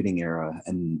 3-point shooting era,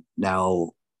 and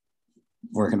now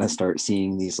we're going to start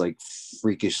seeing these like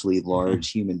freakishly large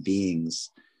human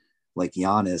beings like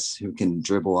Giannis who can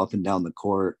dribble up and down the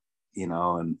court,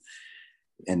 and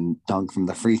dunk from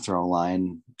the free throw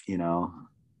line,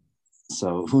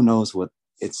 So who knows what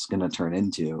it's going to turn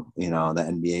into, the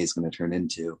NBA is going to turn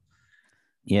into.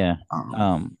 Yeah.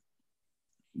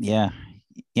 Yeah.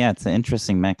 Yeah, it's an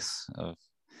interesting mix of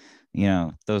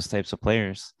those types of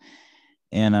players.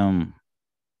 And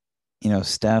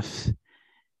Steph,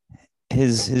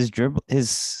 his dribble,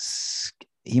 he's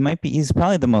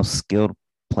probably the most skilled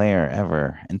player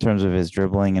ever in terms of his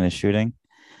dribbling and his shooting.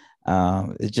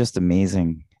 It's just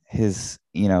amazing his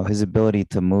ability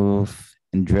to move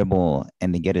and dribble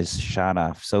and to get his shot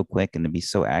off so quick and to be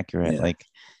so accurate. Yeah.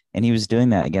 And he was doing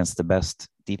that against the best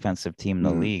defensive team in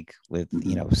the league with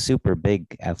super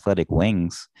big athletic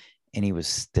wings, and he was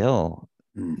still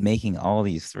making all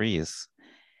these threes.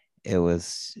 It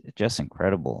was just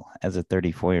incredible as a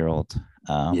 34-year-old.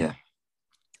 Yeah.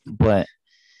 But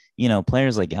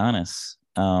players like Giannis,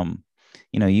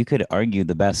 you could argue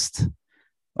the best,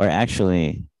 or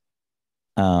actually,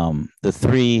 the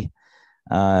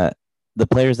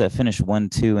players that finished 1,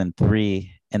 2, and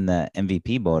 3 in the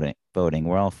MVP voting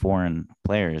were all foreign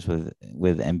players with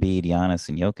Embiid, Giannis,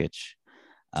 and Jokic.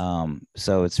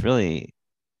 So it's really,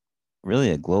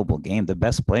 really a global game. The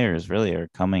best players really are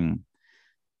coming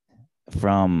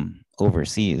from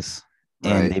overseas,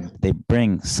 and Right. they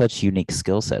bring such unique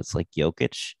skill sets like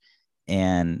Jokic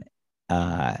and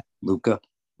Luka.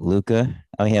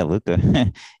 Oh yeah, Luka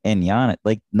and Giannis.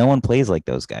 Like no one plays like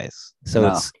those guys. So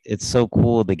No. it's so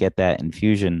cool to get that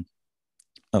infusion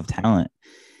of talent,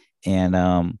 and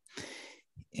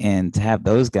to have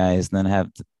those guys, and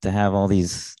then to have all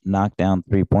these knockdown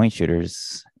 3-point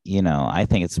shooters. I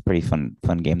think it's a pretty fun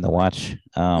game to watch.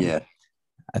 Yeah.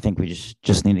 I think we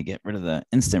just need to get rid of the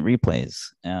instant replays,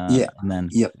 Yeah. and then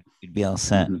Yep. we'd be all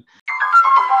set.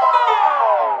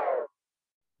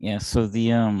 Yeah. So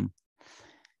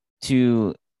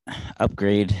to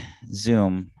upgrade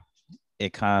Zoom,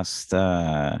 it cost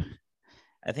I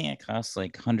think it costs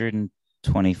like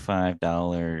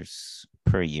 $125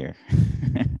 per year.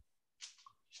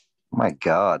 My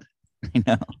God. I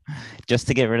know, just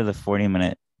to get rid of the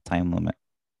 40-minute time limit.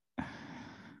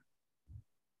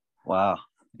 Wow.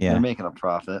 Yeah. They're making a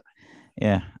profit.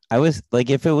 Yeah. I was like,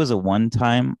 if it was a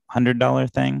one-time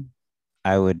 $100 thing,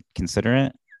 I would consider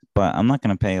it, but I'm not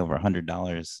going to pay over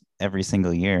 $100 every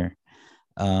single year.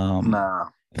 Nah.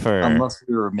 For Unless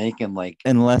we were making like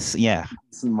yeah,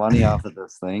 some money off of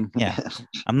this thing. Yeah.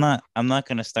 I'm not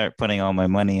going to start putting all my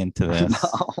money into this. No.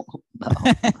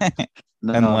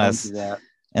 No, unless don't do that.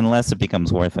 Unless it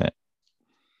becomes worth it.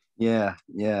 Yeah,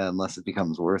 unless it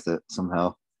becomes worth it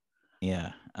somehow.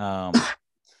 Yeah.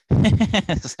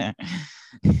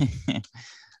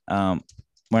 We're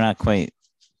not quite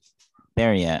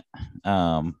there yet.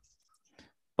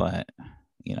 But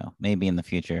maybe in the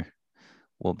future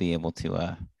we'll be able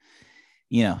to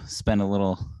spend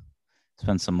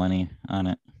some money on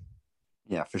it.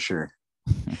 Yeah, for sure.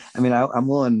 I mean, I'm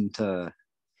willing to,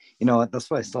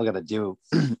 that's what I still got to do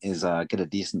is get a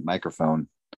decent microphone.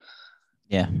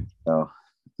 Yeah. So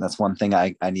that's one thing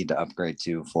I need to upgrade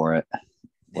to for it,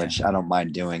 which I don't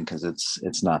mind doing because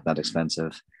it's not that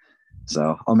expensive.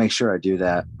 So I'll make sure I do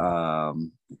that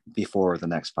before the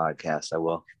next podcast. I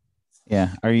will.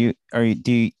 Yeah. Do you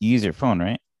use your phone,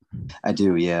 right? I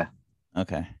do. Yeah.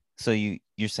 Okay. So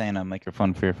you're saying a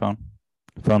microphone for your phone?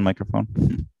 Phone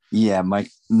microphone. Yeah,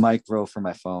 micro for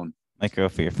my phone. Micro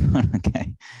for your phone.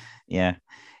 Okay. Yeah.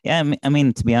 Yeah. I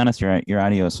mean, to be honest, your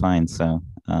audio is fine. So,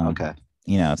 Okay.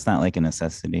 it's not like a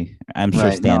necessity. I'm sure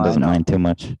Right. No, Stan I doesn't know. mind too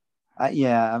much.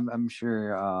 Yeah, I'm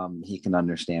sure he can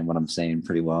understand what I'm saying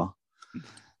pretty well.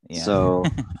 Yeah. So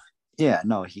yeah,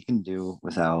 no, he can do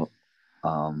without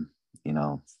um, you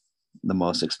know, the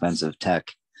most expensive tech.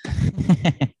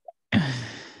 But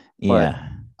Yeah.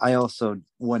 I also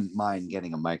wouldn't mind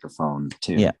getting a microphone Yeah.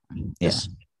 too. Yeah. Just,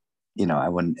 I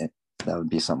wouldn't that would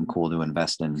be something cool to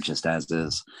invest in just as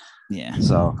is. Yeah.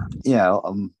 So yeah,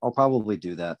 I'll probably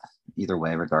do that either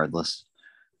way, regardless.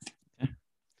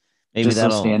 Maybe Just so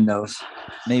that'll Stan knows.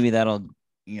 maybe that'll,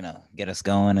 get us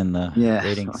going in the Yeah.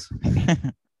 ratings.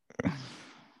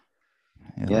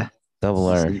 It'll Yeah. double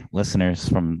our See, listeners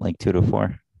from like 2 to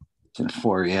 4.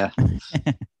 four, yeah.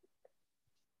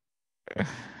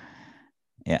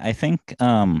 Yeah, I think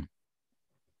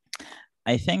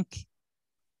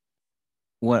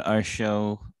what our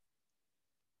show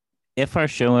if our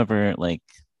show ever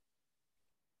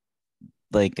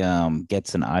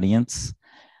gets an audience,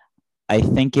 I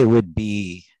think it would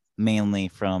be mainly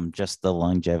from just the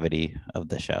longevity of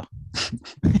the show.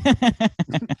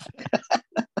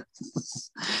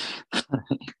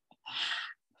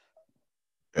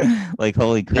 Like,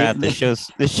 holy they, crap, this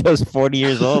they, show's 40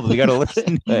 years old. We gotta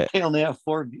listen to it. they only have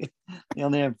four. They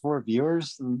only have four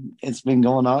viewers. And it's been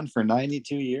going on for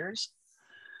 92 years.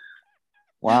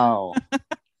 Wow.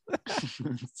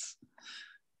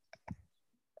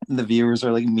 The viewers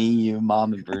are like me, you,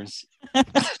 mom, and Bruce.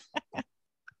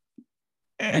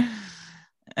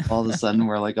 All of a sudden,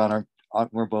 we're like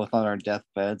we're both on our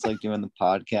deathbeds, like doing the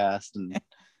podcast, and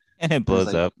And it there's blows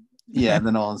like, up. yeah. And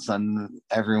then all of a sudden,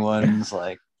 everyone's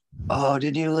like, "Oh,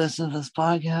 did you listen to this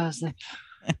podcast?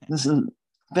 This has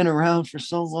been around for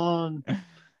so long.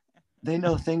 They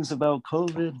know things about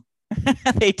COVID."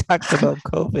 They talked about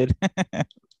COVID.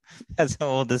 That's how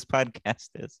old this podcast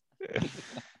is.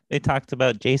 They talked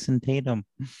about Jason Tatum.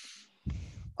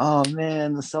 Oh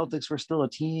man, the Celtics were still a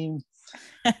team.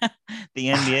 The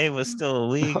NBA was still a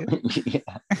league. Yeah.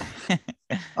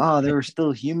 Oh, there were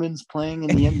still humans playing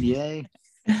in the NBA.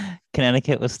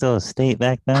 Connecticut was still a state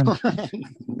back then.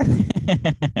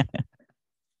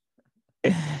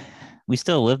 We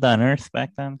still lived on Earth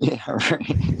back then. Yeah,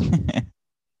 right.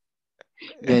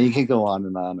 Yeah, you could go on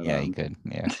and on and Yeah, you on. could.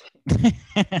 Yeah.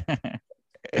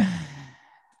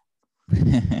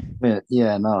 But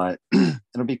yeah, no,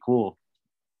 it'll be cool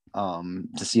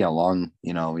to see how long,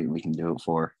 we can do it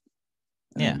for.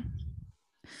 Yeah. And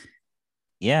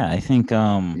Yeah, I think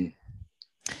that's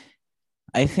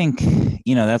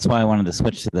why I wanted to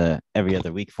switch to the every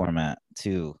other week format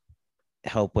to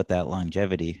help with that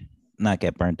longevity, not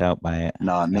get burnt out by it.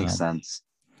 no, it makes Um, sense.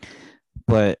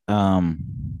 but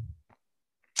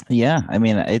yeah, I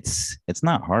mean it's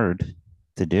not hard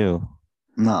to do,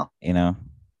 No. you know.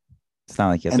 It's not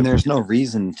like you have to And put there's no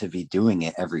reason to be doing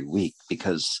it every week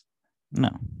because, no.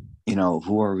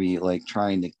 who are we like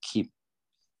trying to keep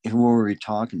who are we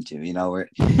talking to? We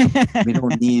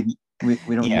don't need we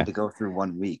don't need Yeah. to go through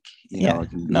 1 week. Yeah. It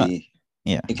can No. be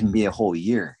Yeah. it can be a whole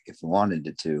year if we wanted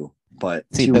it to, but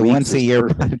See, two the weeks once a is year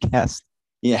perfect. podcast.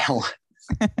 Yeah,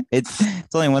 It's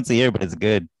only once a year, but it's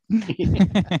good.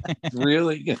 it's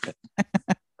really good.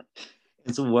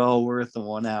 It's well worth the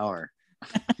 1 hour.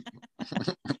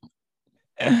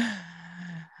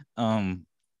 um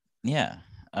yeah.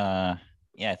 Uh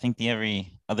yeah, I think the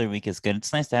every other week is good.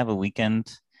 It's nice to have a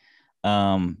weekend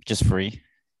just free.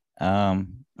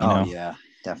 Um, you Oh know. yeah,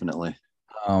 definitely.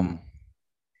 Um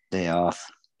Day off.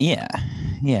 yeah.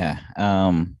 Yeah.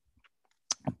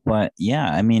 But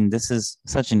yeah, I mean, this is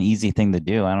such an easy thing to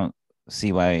do. I don't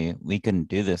see why we couldn't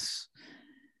do this.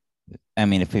 I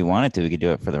mean, if we wanted to, we could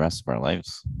do it for the rest of our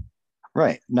lives.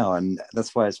 Right. No, and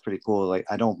that's why it's pretty cool. Like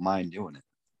I don't mind doing it.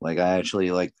 Like I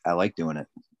like doing it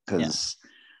Yeah. because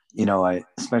I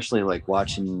especially like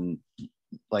watching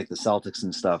like the Celtics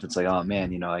and stuff. It's like, oh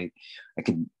man, I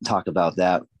could talk about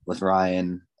that with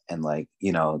Ryan and like,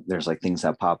 there's like things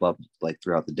that pop up like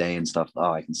throughout the day and stuff.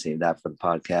 Oh, I can save that for the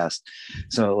podcast.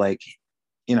 So like,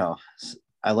 you know,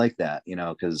 I like that,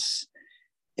 because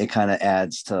it kind of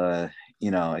adds to,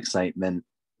 excitement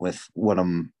with what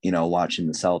I'm, watching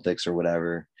the Celtics or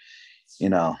whatever, you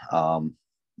know, um,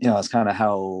 it's kind of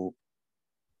how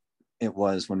it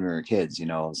was when we were kids,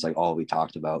 it's like all we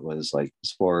talked about was like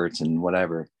sports and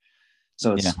whatever.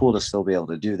 So it's Yeah. cool to still be able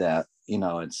to do that.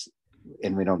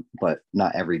 And we don't, but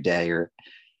not every day or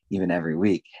even every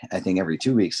week. I think every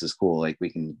 2 weeks is cool. Like we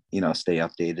can, stay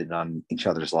updated on each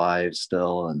other's lives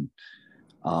still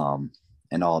um,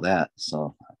 and all that.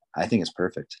 So I think it's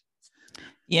perfect.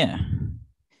 Yeah.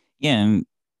 Yeah.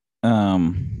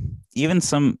 And even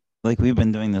some like we've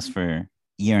been doing this for a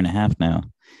year and a half now.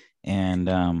 And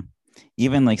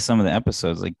even like some of the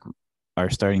episodes like are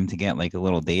starting to get like a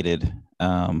little dated.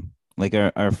 Like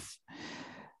our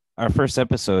first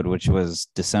episode, which was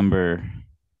December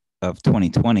of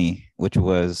 2020, which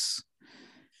was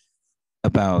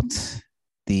about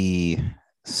the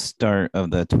start of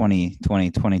the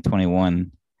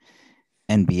 2020-2021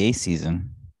 NBA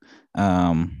season.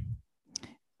 Um,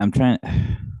 I'm trying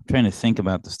to think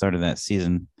about the start of that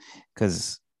season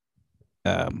because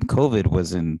COVID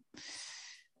was in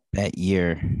that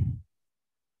year.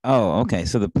 Oh, okay.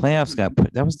 So the playoffs got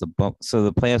put. That was the bulk. So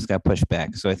the playoffs got pushed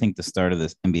back. So I think the start of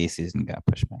this NBA season got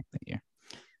pushed back that year.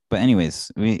 But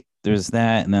anyways, we there's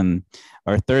that, and then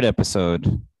our third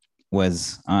episode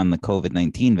was on the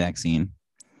COVID-19 vaccine.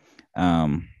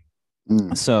 Um,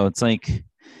 Mm. so it's like,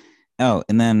 oh,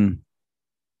 and then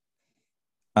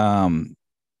um,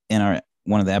 in our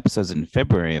one of the episodes in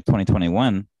February of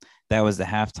 2021, that was the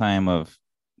halftime of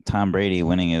Tom Brady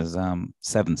winning his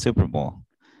seventh Super Bowl.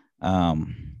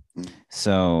 Um,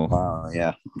 so Wow,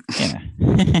 yeah, yeah,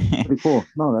 pretty cool.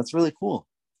 No, that's really cool.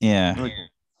 yeah, Really cool.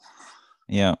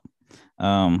 yeah.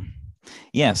 Um,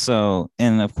 yeah. So,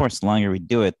 and of course, the longer we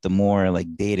do it, the more like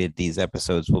dated these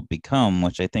episodes will become,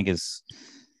 which I think is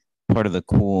part of the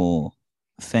cool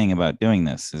thing about doing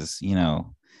this is,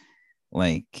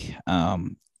 like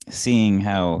seeing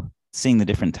the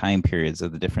different time periods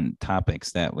of the different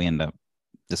topics that we end up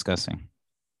discussing.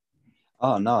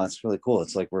 Oh no, that's really cool.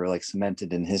 It's like we're like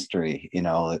cemented in history.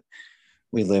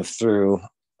 We lived through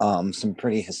some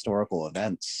pretty historical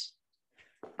events.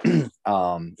 It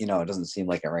doesn't seem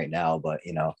like it right now, but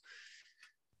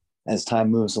as time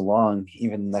moves along,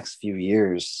 even the next few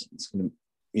years, it's gonna,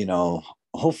 you know,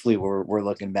 hopefully we're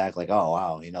looking back like, oh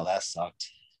wow, that sucked.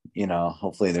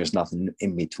 Hopefully there's nothing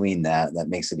in between that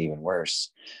makes it even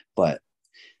worse. But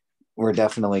we're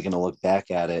definitely gonna look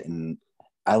back at it, and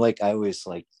I always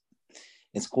like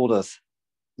it's cool to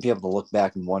be able to look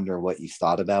back and wonder what you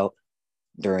thought about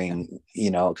Yeah. during,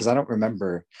 because I don't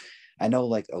remember. I know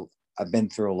like I've been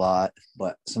through a lot,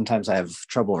 but sometimes I have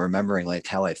trouble remembering like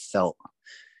how I felt.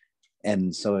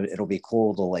 And so it'll be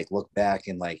cool to like look back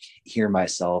and like hear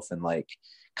myself and like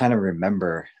kind of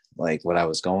remember like what I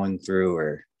was going through,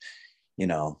 or you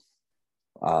know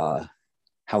uh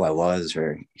how I was,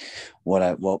 or what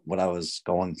I was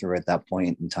going through at that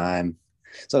point in time.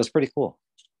 So it's pretty cool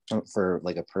for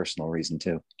like a personal reason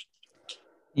too.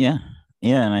 Yeah.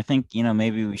 Yeah. And I think,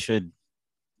 maybe we should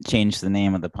change the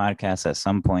name of the podcast at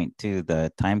some point to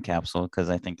the time capsule because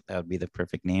I think that would be the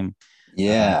perfect name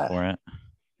Yeah, for it.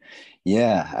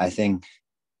 yeah, I think,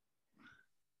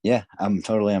 yeah, I'm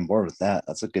totally on board with that.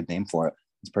 That's a good name for it.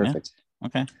 It's Yeah. perfect.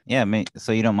 Okay. Yeah.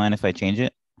 So you don't mind if I change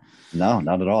it? No,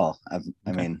 not at all. I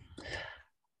Okay. mean,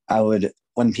 I would,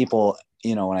 when people,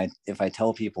 when if I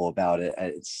tell people about it,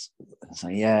 it's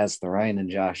like, yeah, it's the Ryan and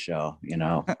Josh show.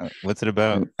 What's it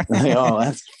about? Like,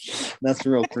 oh, that's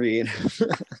real creative.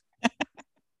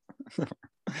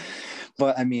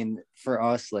 But I mean, for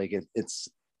us, like it's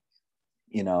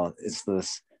the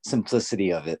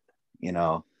simplicity of it, you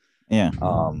know, Yeah.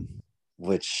 um,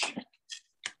 which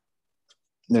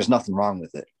there's nothing wrong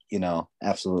with it,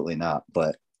 absolutely not.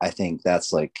 But I think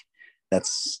that's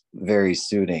very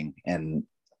suiting, and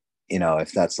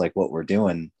if that's like what we're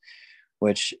doing,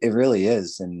 which it really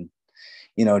is, and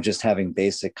just having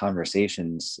basic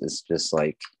conversations is just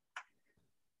like,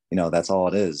 that's all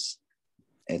it is.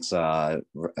 It's a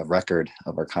record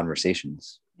of our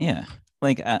conversations. Yeah.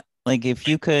 Like if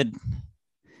you could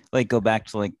like go back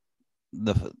to like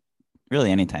the really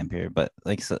any time period, but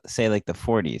like say like the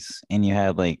 40s and you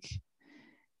had like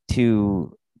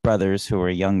two brothers who were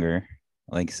younger,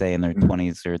 like say in their Mm.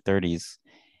 20s or 30s,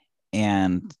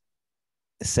 and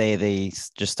say they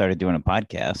just started doing a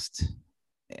podcast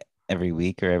every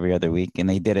week or every other week, and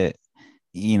they did it,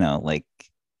 like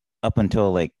up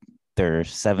until like their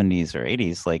 70s or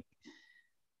 80s, like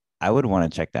I would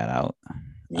want to check that out,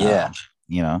 Yeah.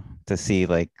 um, to see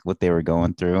like what they were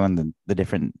going through and the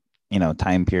different,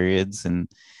 time periods and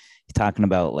talking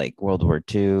about like World War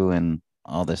II and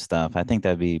all this stuff. I think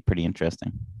that'd be pretty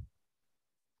interesting.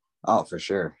 Oh, for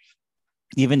sure.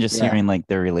 Even just Yeah. hearing like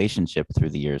their relationship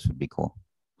through the years would be cool.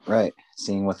 Right.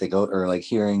 Seeing what they go, or like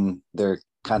hearing their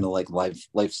kind of like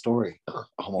life story,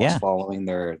 almost Yeah. following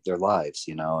their lives,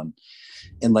 and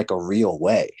in like a real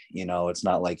way. It's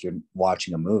not like you're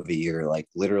watching a movie. You're like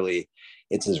literally,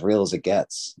 it's as real as it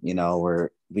gets.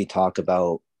 Where we talk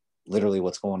about literally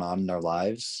what's going on in our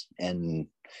lives, and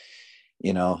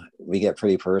we get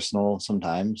pretty personal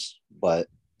sometimes, but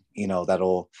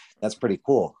that's pretty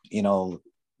cool.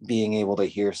 being able to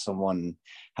hear someone,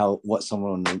 how what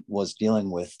someone was dealing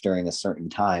with during a certain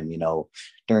time,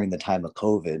 during the time of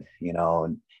COVID,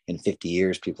 and in 50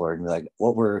 years people are gonna be like,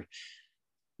 what were,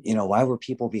 why were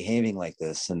people behaving like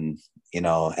this? And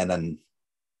and then,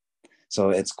 so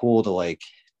it's cool to like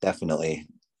definitely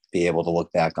be able to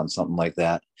look back on something like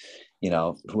that,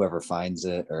 whoever finds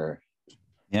it, or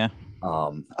Yeah.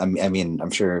 I mean,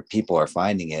 I'm sure people are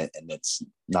finding it, and it's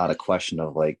not a question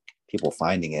of like people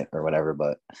finding it or whatever,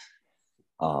 but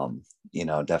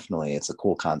definitely it's a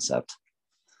cool concept.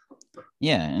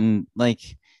 Yeah,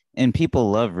 and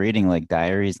people love reading like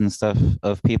diaries and stuff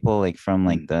of people like from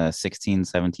like Mm. the 16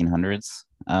 1700s.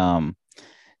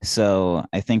 So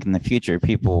I think in the future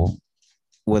people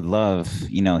would love,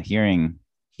 hearing,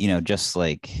 just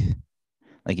like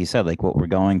you said, like what we're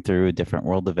going through, different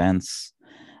world events,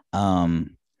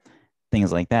 um,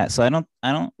 things like that. So I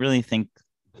don't really think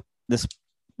this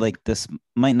this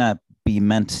might not be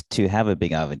meant to have a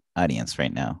big audience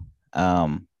right now.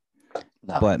 Um,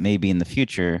 No. but maybe in the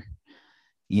future,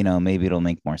 maybe it'll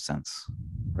make more sense.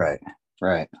 Right.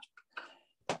 Right.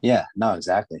 Yeah, no,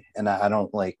 exactly. And I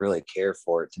don't like really care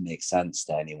for it to make sense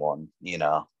to anyone,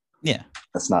 Yeah.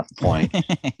 that's not the point.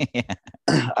 Yeah.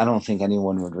 I don't think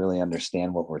anyone would really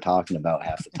understand what we're talking about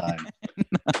half the time.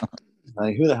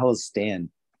 Like, who the hell is Stan?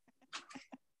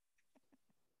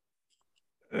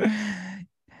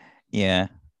 Yeah.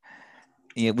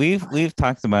 Yeah, we've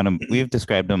talked about him. We've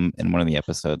described him in one of the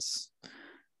episodes.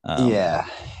 Um Yeah,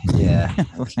 yeah.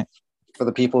 For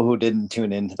the people who didn't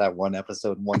tune into that one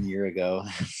episode 1 year ago,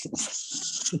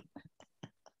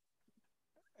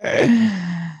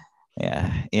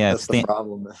 yeah. Yeah, that's the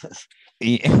problem.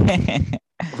 yeah.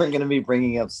 We're going to be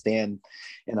bringing up Stan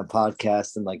in a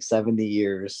podcast in like 70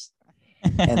 years.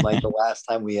 And like the last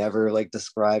time we ever like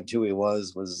described who he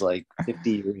was like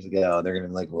 50 years ago. They're going to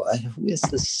be like, what? Who is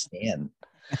this Stan?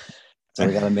 So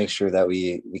we got to make sure that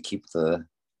we keep the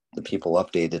people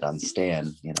updated on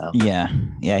Stan. Yeah.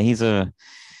 Yeah, he's a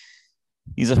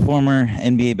former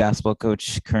NBA basketball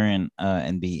coach, current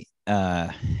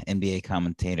NBA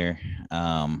commentator.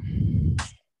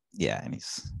 Yeah, and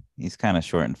he's kind of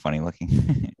short and funny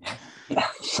looking. Yeah,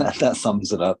 that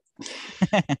sums it up.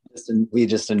 We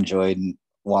just enjoyed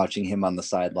watching him on the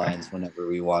sidelines whenever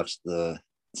we watched the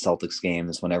Celtics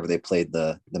games, whenever they played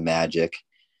the Magic.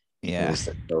 He Yeah. was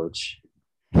the coach.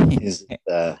 He's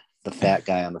the fat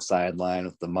guy on the sideline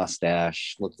with the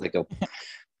mustache. Looked like a, what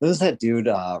was that dude?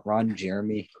 Ron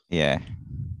Jeremy Yeah.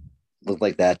 looked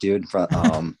like that dude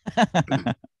from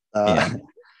Yeah. uh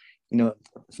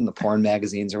from the porn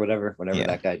magazines or whatever Yeah.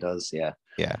 that guy does. Yeah.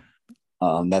 Yeah.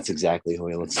 That's exactly who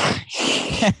he looks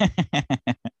like.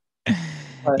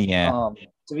 But Yeah.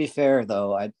 to be fair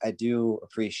though, I do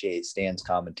appreciate Stan's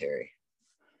commentary.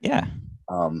 Yeah.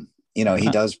 He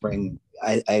does bring,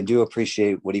 I do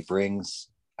appreciate what he brings.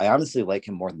 I honestly like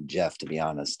him more than Jeff, to be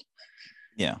honest.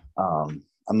 Yeah.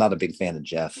 I'm not a big fan of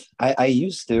Jeff. I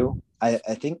used to. I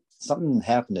think something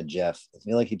happened to Jeff. I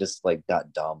feel like he just like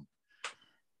got dumb.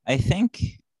 I think,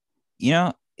 you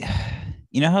know,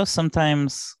 how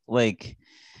sometimes like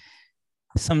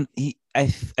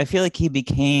I feel like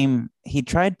he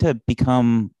tried to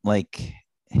become like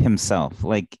himself,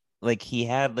 like he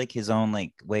had like his own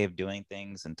like way of doing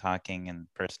things and talking and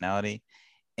personality,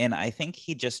 and I think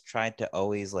he just tried to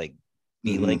always like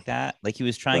be Mm-hmm. like that. Like he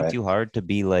was trying Right. too hard to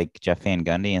be like Jeff Van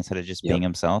Gundy instead of just being Yep.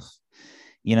 himself,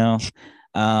 you know.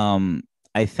 Um,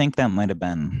 I think that might have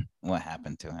been what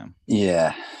happened to him.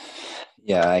 Yeah.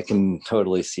 Yeah, I can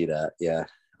totally see that. Yeah.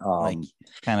 Like Um,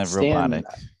 kind of Stan, robotic.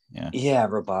 Yeah. yeah,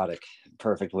 robotic,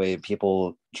 perfect way.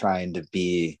 People trying to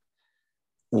be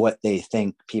what they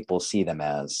think people see them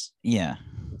as Yeah.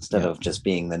 instead Yep. of just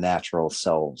being the natural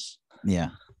selves. Yeah.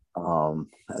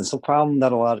 It's a problem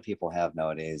that a lot of people have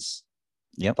nowadays.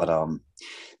 Yep. But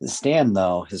Stan,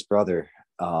 though, his brother,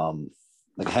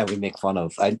 the guy we make fun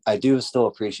of, I do still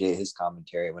appreciate his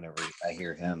commentary whenever I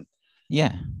hear him.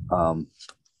 Yeah. Um,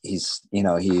 he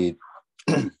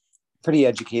pretty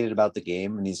educated about the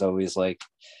game, and he's always like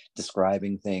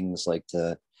describing things like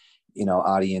to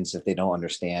audience if they don't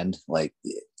understand. Like,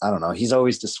 I don't know, he's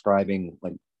always describing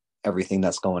like everything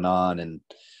that's going on, and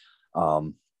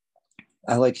um,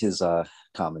 I like his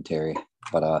commentary,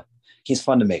 but he's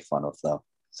fun to make fun of though.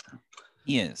 So,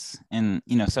 He is, and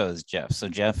so is Jeff. So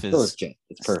so is Jane.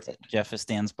 It's perfect. Jeff is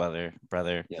Stan's brother,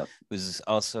 Yep. who's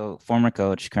also former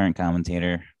coach, current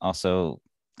commentator, also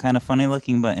kind of funny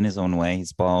looking, but in his own way.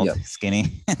 He's bald, Yep.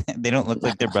 skinny. They don't look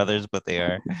like they're brothers, but they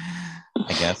are,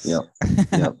 I guess. Yep.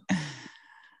 Yep.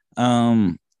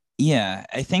 Yeah,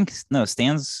 I think no,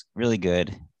 Stan's really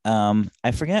good.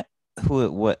 I forget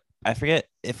what I forget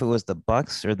if it was the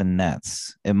Bucks or the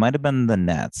Nets. It might have been the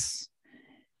Nets,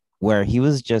 where he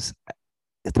was just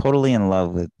totally in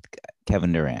love with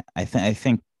Kevin Durant. I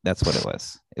think that's what it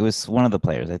was. It was one of the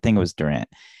players. I think it was Durant.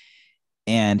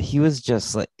 And he was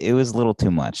just like it was a little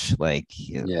too much. Like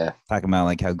Yeah, talking about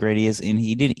like how great he is, and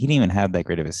he didn't even have that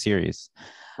great of a series.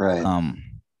 right. Um,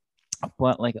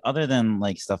 but like other than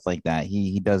like stuff like that,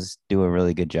 he does do a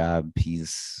really good job.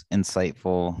 He's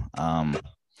insightful.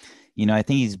 I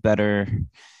think he's better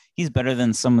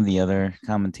than some of the other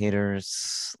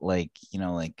commentators, like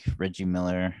like Reggie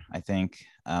Miller, I think.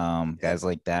 Yeah, Guys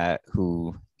like that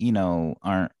who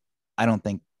aren't, I don't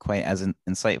think, quite as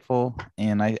insightful.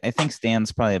 And I think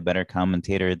Stan's probably a better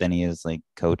commentator than he is like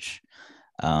coach.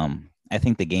 I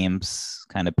think the games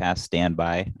kind of pass Stan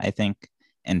by, I think,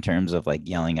 in terms of like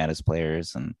yelling at his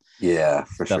players and yeah,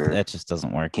 for stuff. sure. That just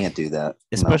doesn't work, Can't do that.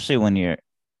 No. especially when you're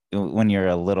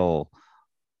a little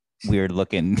weird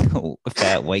looking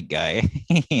fat white guy.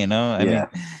 I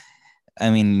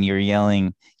mean,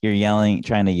 Yeah,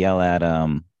 trying to yell at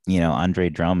Andre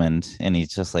Drummond, and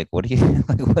he's just like, what are you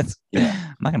like, what's yeah,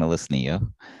 I'm not gonna listen to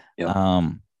you. yep,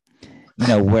 um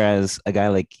Whereas a guy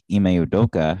like Ime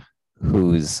Udoka,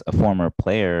 who's a former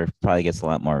player, probably gets a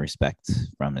lot more respect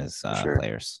from his for sure.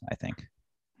 players, I think.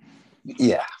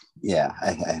 Yeah, yeah,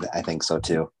 I think so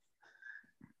too,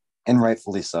 and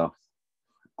rightfully so.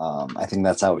 I think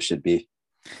that's how it should be.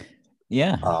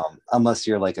 Yeah, Unless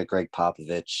you're like a Greg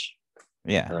Popovich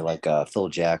yeah, or like a Phil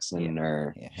yeah, Jackson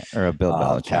or yeah. Or a Bill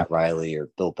Belichick. Pat Riley or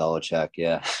Bill Belichick.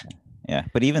 Yeah, Yeah,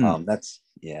 but even that's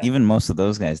yeah, even most of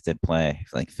those guys did play.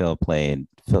 Like Phil played,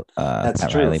 that's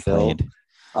Pat true. Riley Phil. played.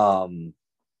 Um,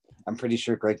 I'm pretty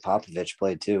sure Greg Popovich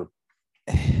played too.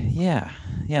 Yeah,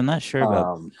 yeah. I'm not sure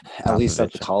about Um, at least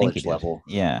at the Popovich. I think he college did. level.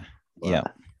 Yeah, But yeah,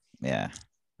 yeah.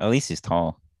 At least he's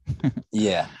tall.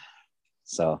 yeah,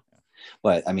 so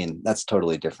but I mean that's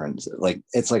totally different. Like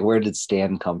it's like where did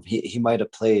Stan come? He might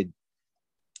have played.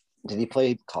 Did he play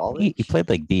He college? played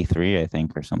like D3, I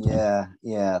think, or something. Yeah,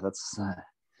 yeah. That's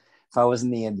if I was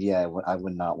in the NBA, I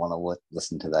would not want to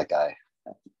listen to that guy.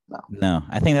 No, No,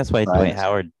 I think that's why but I Dwight understand.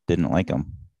 Howard didn't like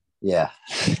him. Yeah,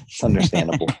 it's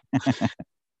understandable.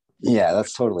 Yeah,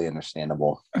 that's totally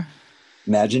understandable.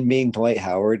 Imagine being Dwight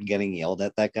Howard getting yelled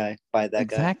at that guy by that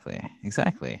guy. Exactly.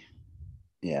 Exactly.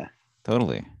 Yeah,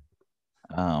 Totally.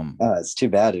 it's too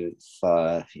bad if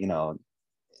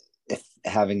if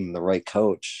having the right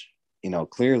coach,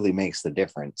 clearly makes the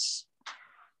difference.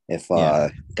 If Yeah. a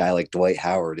guy like Dwight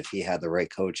Howard, if he had the right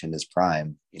coach in his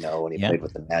prime, when he Yeah. played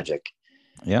with the Magic.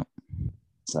 Yep.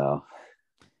 So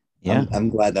Yeah. I'm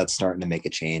glad that's starting to make a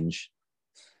change.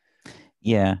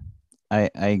 Yeah. I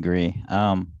agree.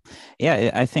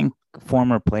 Yeah, I think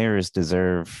former players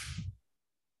deserve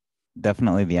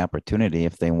definitely the opportunity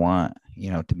if they want,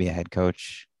 to be a head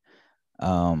coach.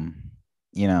 Um,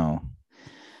 you know,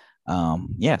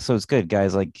 yeah, so it's good.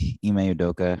 Guys like Ime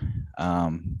Udoka,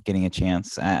 getting a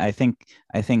chance. I think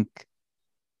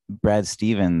Brad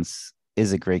Stevens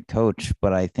is a great coach,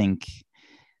 but I think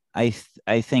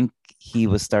he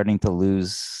was starting to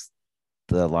lose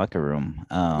the locker room.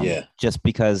 Yeah. Just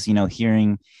because,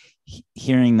 hearing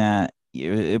that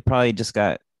it probably just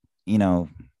got, you know,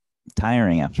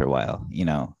 tiring after a while,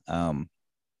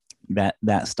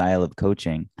 that style of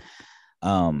coaching.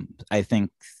 I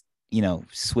think,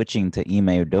 switching to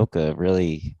Ime Udoka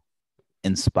really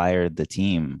inspired the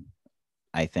team,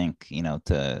 I think,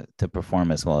 to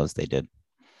perform as well as they did.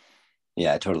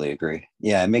 Yeah, I totally agree.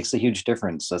 Yeah, it makes a huge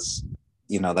difference. That's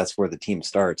where the team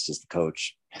starts is the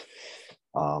coach.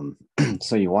 Um,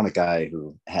 so you want a guy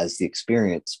who has the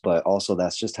experience, but also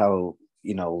that's just how,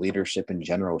 leadership in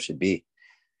general should be.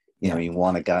 Yeah. You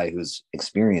want a guy who's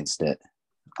experienced it.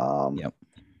 Um, Yep.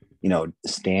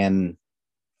 Stan,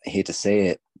 I hate to say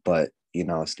it, but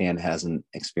Stan hasn't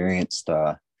experienced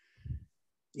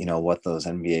what those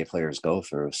NBA players go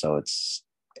through. So it's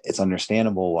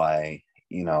understandable why,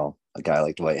 a guy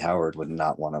like Dwight Howard would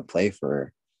not want to play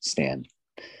for Stan.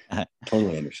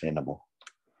 Totally understandable.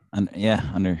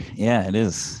 Yeah, it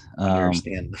is.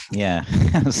 Understand. Yeah.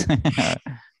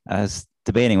 I was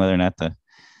debating whether or not to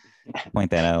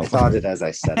point that I out. thought it as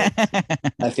I said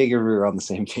it. I figured we were on the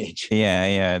same page.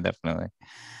 Yeah, definitely.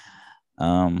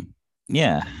 Um,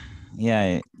 yeah,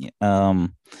 yeah,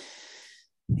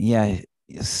 yeah.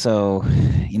 So,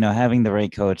 having the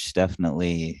right coach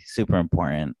definitely super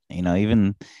important.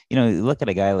 Even look at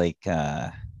a guy like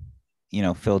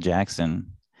Phil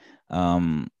Jackson.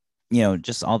 Um,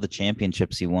 just all the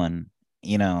championships he won.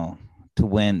 To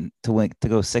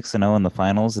go 6-0 in the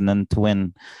finals, and then to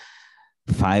win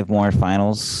five more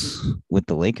finals with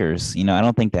the Lakers. I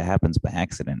don't think that happens by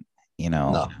accident.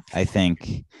 No. I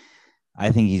think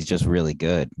I think he's just really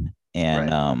good.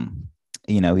 And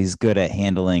Right. he's good at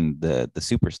handling the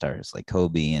superstars like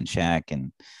Kobe and Shaq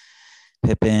and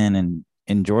Pippen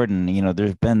and Jordan.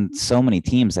 There's been so many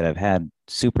teams that have had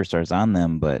superstars on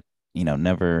them, but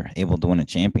never able to win a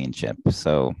championship.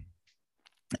 So,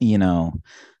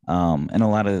 and a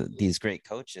lot of these great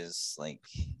coaches like,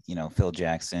 Phil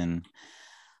Jackson,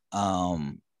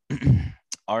 um,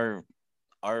 are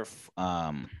are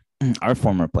are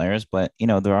former players, but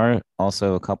there are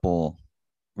also a couple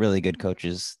really good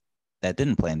coaches that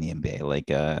didn't play in the NBA, like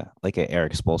a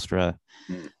Eric Spoelstra.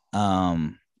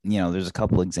 Mm. There's a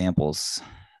couple examples.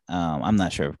 I'm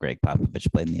not sure if Greg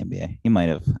Popovich played in the NBA. He might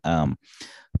have.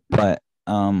 But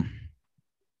I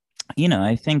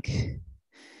think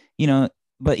you know,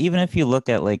 but even if you look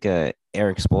at like a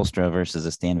Eric Spoelstra versus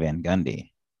a Stan Van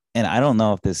Gundy, and I don't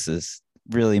know if this is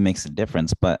really makes a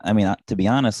difference, but I mean, to be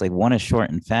honest, like one is short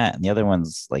and fat, and the other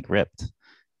one's like ripped,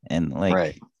 and like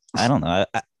Right. I don't know,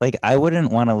 like I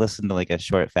wouldn't want to listen to like a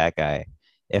short fat guy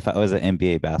if I was an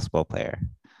NBA basketball player,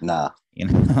 Nah, you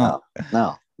know?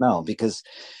 no, no, because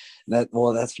that's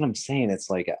what I'm saying. It's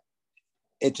like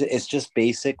it's just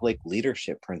basic like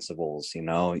leadership principles, you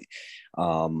know.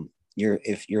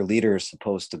 If your leader is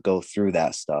supposed to go through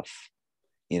that stuff,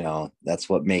 you know, that's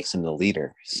what makes him the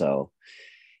leader. So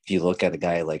if you look at a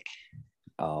guy like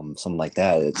something like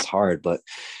that, it's hard, but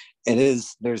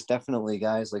there's definitely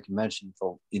guys like you mentioned,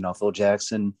 Phil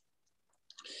Jackson,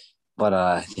 but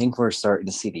I think we're starting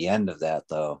to see the end of that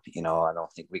though. You know, I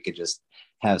don't think we could just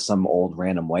have some old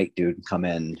random white dude come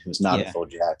in who's not a Yeah, Phil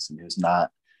Jackson, who's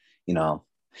not, you know,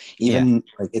 yeah, even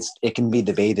like it can be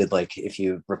debated like if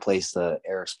you replace the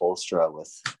Eric Spoelstra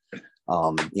with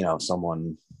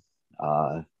someone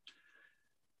uh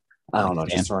I like don't know,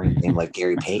 just Stan. throwing a name like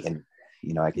Gary Payton,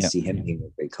 you know, I could Yep. see him being a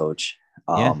great coach.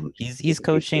 Yeah, It he's could be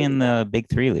coaching in debated. the Big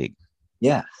Three league.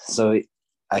 Yeah. So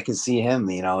I could see him,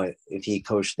 you know, if he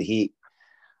coached the Heat,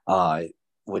 uh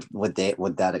would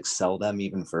that excel them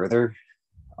even further?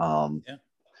 Um Yeah.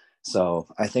 so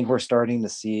I think we're starting to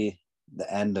see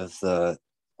the end of the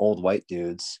old white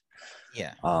dudes.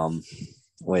 Yeah. Um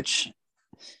which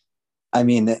I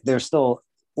mean, there's still,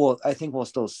 well, I think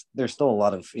there's still a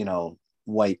lot of, you know,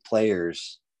 white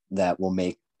players that will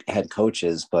make head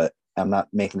coaches, but I'm not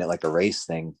making it like a race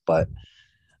thing, but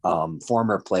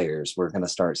former players, we're going to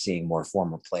start seeing more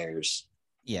former players,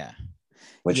 Yeah.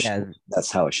 which Yeah.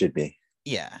 that's how it should be.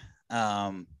 Yeah.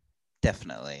 Um,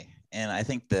 Definitely. And I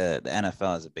think the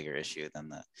NFL is a bigger issue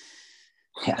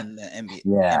Yeah. than the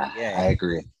Yeah, I NBA.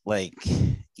 agree. Like,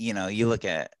 you look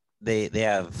at they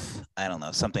have, I don't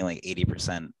know, something like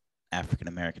 80% African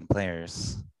American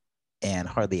players and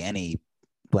hardly any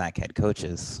black head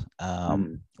coaches,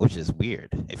 Mm, which is weird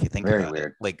if you think very about it.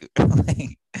 weird. Like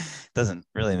doesn't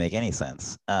really make any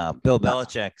sense. Bill No.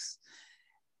 Belichick's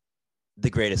the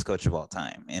greatest coach of all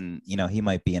time, and he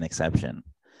might be an exception.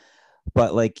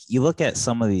 But like you look at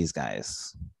some of these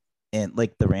guys, and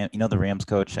like the Rams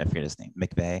coach, I forget his name,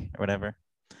 McVay or whatever,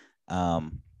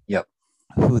 um, Yep.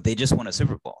 who they just won a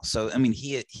Super Bowl. So I mean,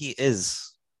 he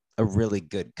is a really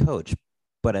good coach,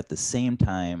 but at the same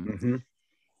time, Mm-hmm.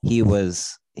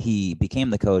 he became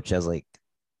the coach as like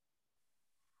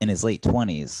in his late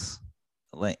 20s,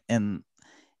 like, and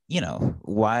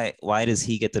why does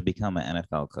he get to become an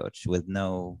NFL coach with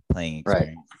no playing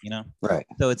Right. experience? Right.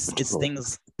 So it's Totally.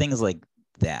 things like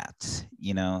that,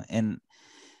 and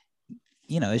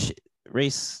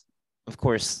race, of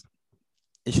course,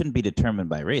 it shouldn't be determined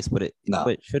by race, but No.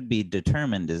 it should be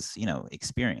determined as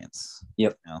experience.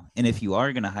 Yep. And if you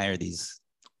are going to hire these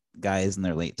guys in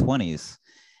their late 20s,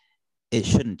 it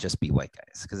shouldn't just be white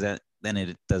guys, because then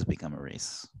it does become a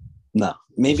race No.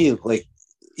 Maybe issue. like,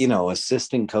 you know,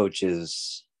 assistant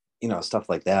coaches, you know, stuff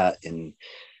like that. And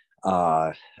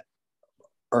uh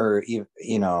or even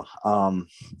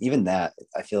that,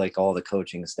 I feel like all the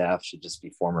coaching staff should just be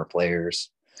former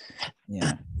players,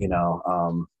 Yeah. you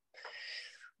know.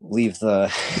 Leave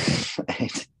the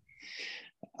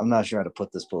I'm not sure how to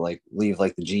put this, but like leave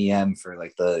like the GM for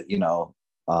like the,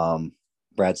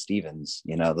 Brad Stevens,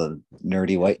 you know, the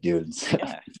nerdy white dudes.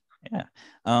 Yeah. Yeah.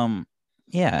 Um,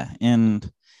 yeah.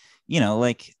 And,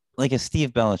 like a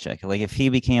Steve Belichick, like if he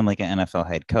became like an NFL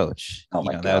head coach, Oh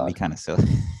my that would be god. kind of silly.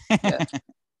 Yeah.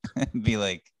 Be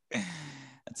like,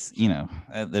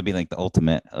 that'd be like the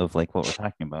ultimate of like what we're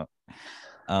talking about.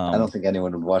 I don't Um, think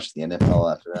anyone would watch the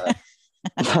NFL after that.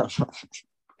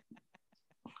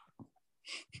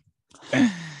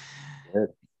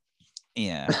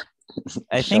 yeah,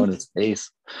 I Showing think, his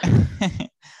face.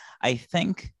 I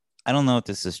think, I don't know if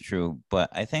this is true, but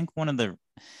I think one of the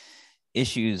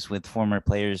issues with former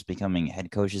players becoming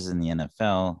head coaches in the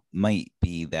NFL might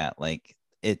be that like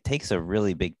it takes a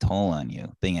really big toll on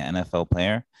you being an NFL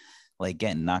player, like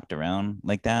getting knocked around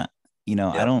like that. You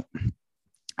know, Yep.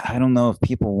 I don't know if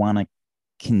people want to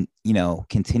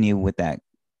continue with that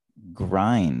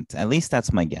grind. At least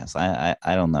that's my guess. I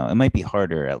don't know. It might be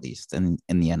harder at least in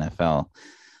the NFL.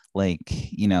 Like,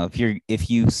 if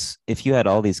you had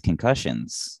all these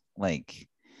concussions, like,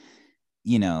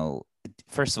 you know,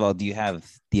 first of all, do you have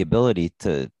the ability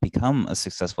to become a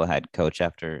successful head coach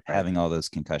after Right. having all those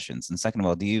concussions? And second of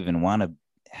all, do you even want to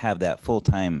have that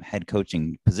full-time head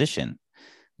coaching position,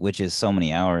 which is so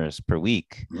many hours per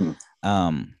week?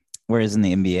 Mhm. Whereas in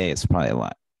the NBA, it's probably a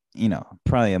lot,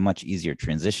 probably a much easier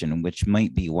transition, which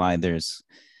might be why there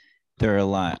are a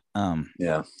lot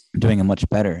Yeah. doing a much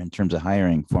better in terms of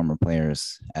hiring former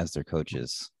players as their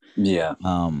coaches. Yeah.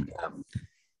 Um, Yeah.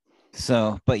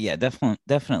 so, but yeah,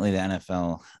 definitely the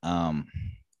NFL.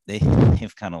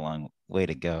 They've kind of a long way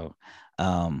to go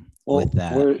with Well,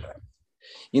 that.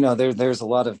 there's a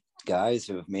lot of guys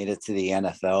who have made it to the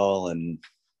NFL and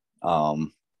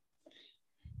um,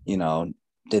 you know,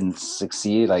 didn't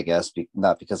succeed, I guess,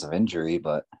 not because of injury,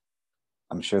 but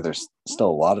I'm sure there's still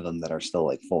a lot of them that are still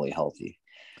like fully healthy.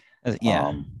 Yeah,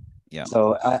 Um, yeah,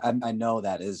 so I know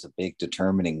that is a big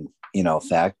determining,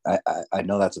 fact. I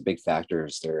know that's a big factor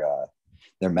is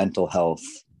their mental health.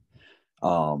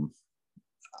 Um,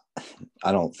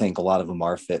 I don't think a lot of them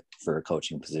are fit for a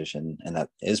coaching position, and that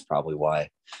is probably why.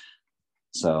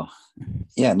 So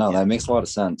yeah, no, yeah, that makes a lot of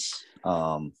sense.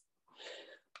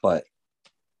 But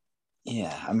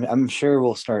yeah, I'm sure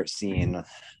we'll start seeing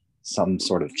some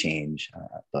sort of change.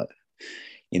 But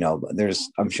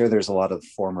I'm sure there's a lot of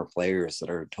former players that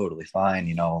are totally fine.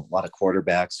 A lot of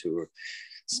quarterbacks who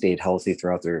stayed healthy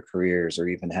throughout their careers, or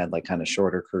even had like kind of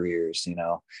shorter careers.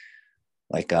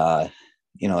 Like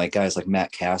like guys like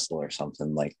Matt Castle or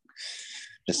something. Like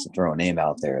just to throw a name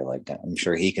out there, like I'm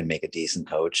sure he can make a decent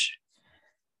coach.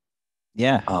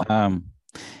 yeah. Um,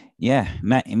 Yeah,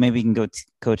 Matt, maybe you can go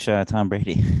coach Tom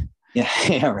Brady. yeah,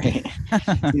 yeah, right.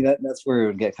 See that's where it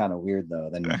would get kind of weird though.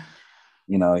 Then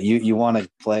you want a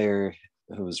player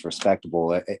who's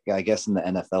respectable. I guess in the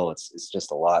NFL it's just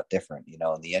a lot different. In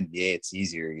the NBA it's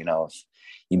easier. If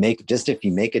you make it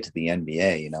to the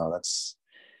NBA,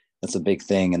 that's a big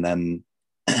thing. And then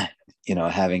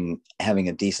having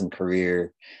a decent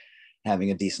career, having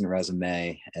a decent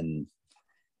resume, and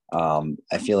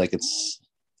I feel like it's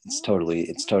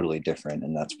totally different,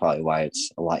 and that's probably why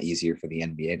it's a lot easier for the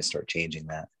NBA to start changing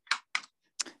that.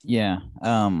 Yeah.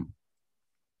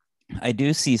 I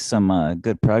do see some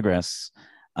good progress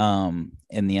in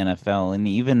the NFL and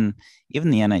even the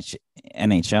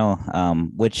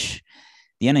NHL, which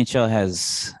the NHL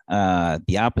has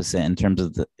the opposite in terms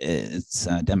of its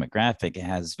demographic. It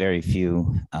has very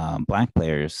few black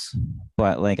players,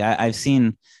 but like I've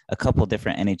seen a couple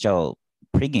different NHL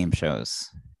pregame shows,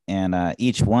 and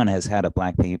each one has had a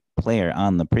black player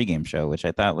on the pregame show, which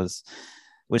I thought was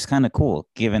kind of cool,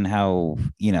 given how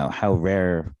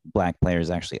rare black players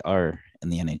actually are in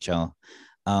the NHL.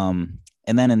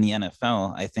 And then in the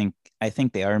NFL, I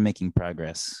think they are making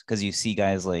progress because you see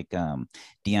guys like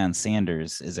Deion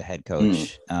Sanders is a head Mm,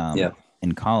 coach yeah.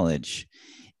 in college,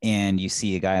 and you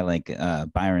see a guy like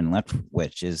Byron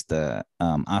Leftwich is the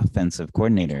offensive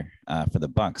coordinator for the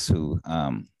Bucks, who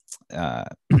uh,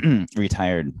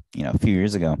 retired, a few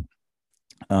years ago.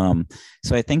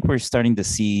 So I think we're starting to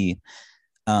see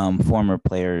former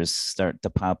players start to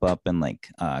pop up in like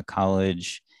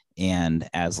college and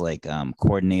as like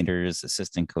coordinators,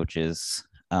 assistant coaches.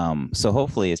 So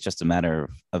hopefully it's just a matter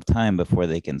of time before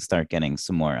they can start getting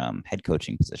some more head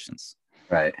coaching positions.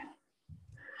 Right.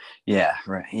 Yeah,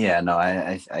 right. Yeah, no,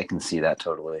 I can see that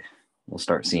totally. We'll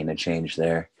start seeing a change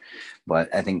there,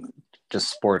 but I think just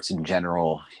sports in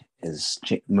general is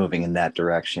moving in that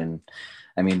direction.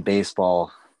 I mean,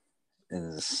 baseball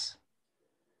is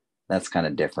that's kind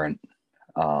of different,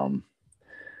 um,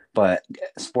 but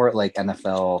sport like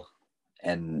NFL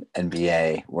and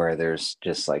NBA, where there's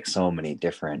just like so many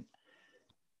different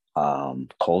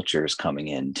cultures coming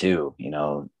in too.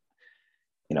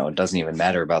 It doesn't even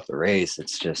matter about the race.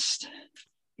 It's just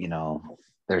you know,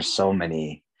 there's so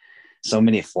many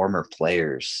former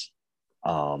players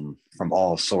from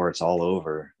all sorts all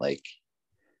over. Like,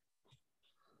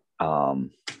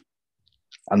 um,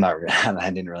 I'm not, I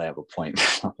didn't really have a point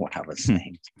on what I was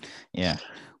saying. Yeah.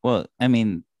 Well, I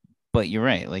mean, but you're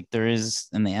right. Like there is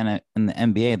in the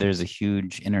NBA, there's a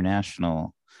huge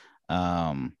international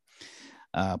um,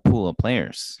 pool of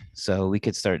players. So we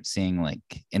could start seeing like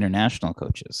international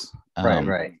coaches, Right,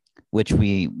 right.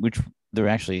 which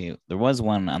there was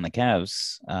one on the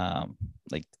Cavs,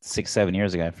 like 6 7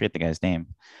 years ago. I forget the guy's name.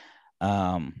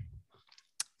 Um,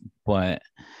 but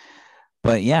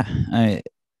yeah,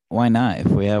 why not? If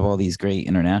we have all these great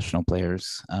international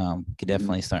players, could Mhm.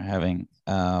 definitely start having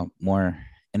more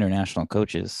international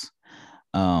coaches.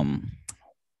 Um,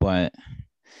 but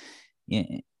yeah,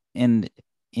 and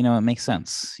it makes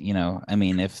sense. I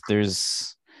mean, if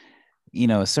there's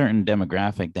a certain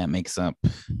demographic that makes up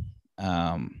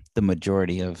the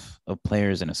majority of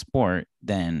players in a sport,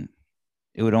 then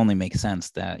it would only make sense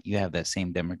that you have that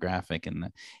same demographic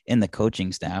in the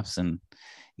coaching staffs, and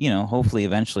hopefully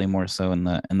eventually more so in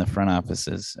the front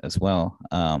offices as well.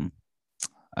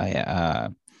 I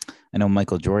know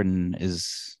Michael Jordan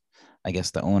is, I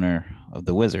guess, the owner of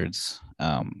the Wizards,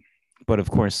 but of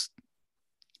course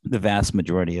the vast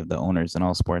majority of the owners in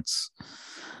all sports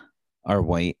are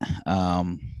white.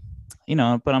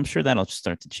 But I'm sure that'll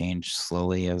start to change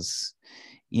slowly as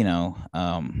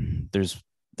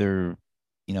there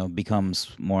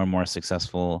becomes more and more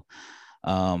successful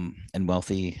and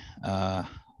wealthy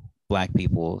black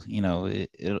people.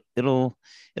 It'll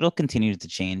continue to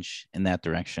change in that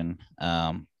direction.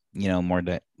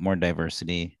 More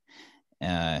diversity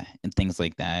and things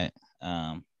like that.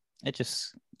 It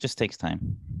just takes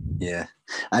time. Yeah,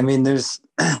 I mean, there's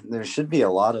there should be a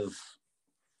lot of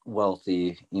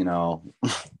wealthy,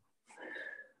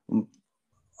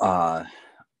 uh,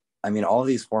 I mean, all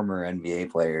these former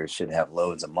NBA players should have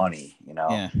loads of money,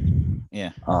 Yeah,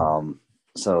 yeah, Um,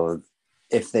 so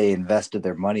if they invested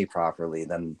their money properly,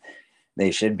 then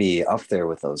they should be up there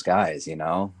with those guys,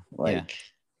 yeah, like,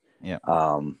 yeah.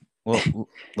 um, Well,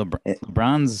 it,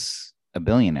 LeBron's a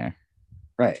billionaire.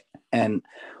 right. And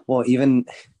well, even,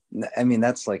 I mean,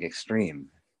 that's like extreme,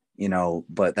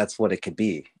 but that's what it could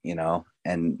be,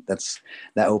 and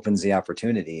that opens the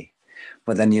opportunity.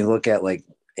 But then you look at like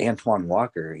Antoine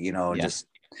Walker, Yeah, just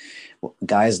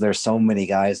guys, there's so many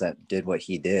guys that did what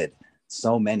he did,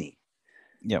 so many.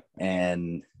 yep,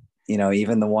 And,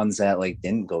 even the ones that like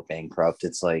didn't go bankrupt,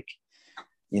 it's like,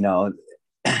 you know,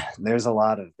 there's a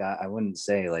lot of guys, I wouldn't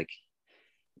say like,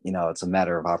 it's a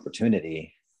matter of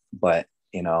opportunity, but,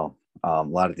 a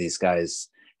lot of these guys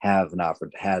had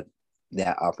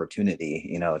that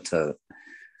opportunity, to,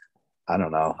 I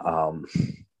don't know,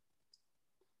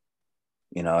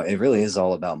 it really is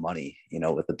all about money,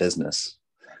 with the business.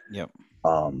 yep.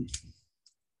 Um,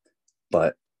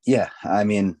 but yeah, I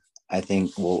mean, I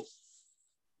think we'll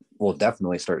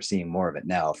definitely start seeing more of it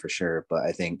now for sure. But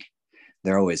I think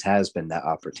there always has been that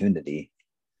opportunity,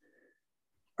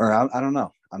 or I don't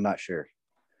know, I'm not sure,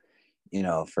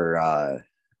 for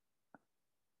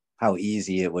how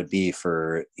easy it would be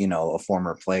for a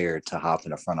former player to hop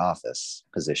in a front office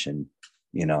position.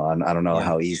 I don't know Yeah,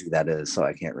 how easy that is, so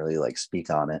I can't really like speak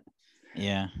on it.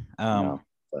 yeah. You know,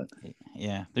 but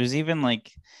Yeah. There's even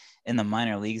like in the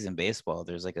minor leagues in baseball,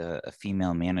 there's like a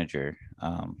female manager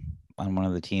on one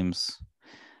of the teams.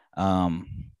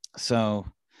 So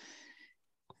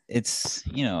it's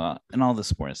in all the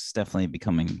sports, it's definitely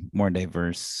becoming more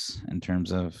diverse in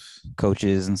terms of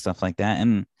coaches and stuff like that.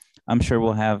 And I'm sure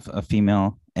we'll have a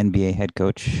female NBA head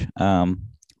coach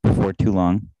before too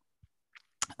long.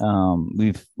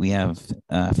 We have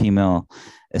female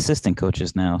assistant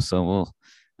coaches now, so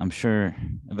I'm sure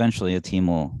eventually a team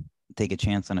will take a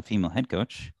chance on a female head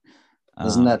coach.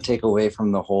 doesn't Um, that take away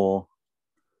from the whole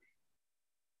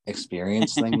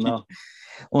experience thing though?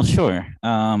 well, sure.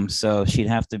 So she'd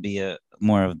have to be a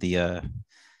more of the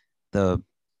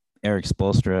Eric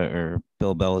Spoelstra or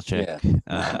Bill Belichick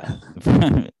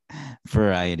Yeah.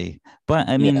 variety. But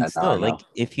I mean, Yeah, no, I still, know. like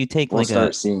if you take We'll like a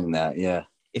start seeing that. Yeah,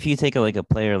 like a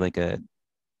player like a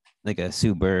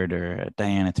Sue Bird or a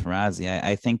Diana Taurasi,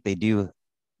 I think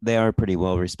they are pretty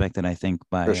well respected, I think, for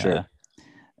by sure.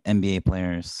 NBA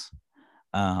players,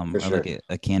 For or like sure.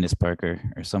 a Candace Parker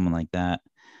or someone like that.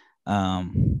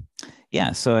 Um,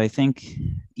 yeah, so I think,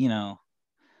 you know,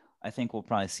 I think we'll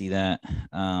probably see that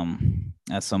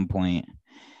at some point.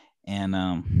 And,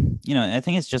 I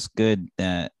think it's just good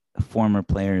that former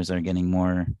players are getting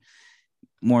more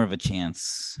of a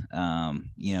chance,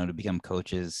 to become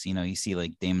coaches. You see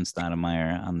like Damon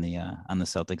Stoudemire on the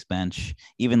Celtics bench,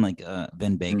 even like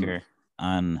Vin Mm. Baker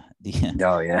on the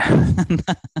Oh yeah.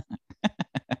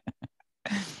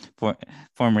 for,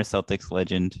 former Celtics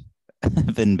legend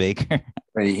Vin Baker.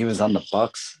 Right, he was on the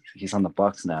Bucks. He's on the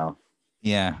Bucks now.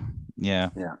 Yeah, yeah,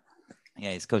 Yeah.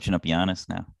 yeah. He's coaching up Giannis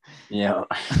now. Yeah.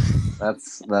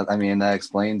 That's that. I mean, that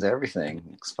explains everything.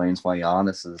 Explains why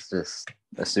Giannis is just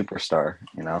a superstar.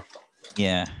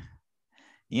 Yeah,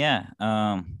 yeah,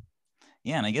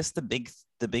 yeah. And I guess the big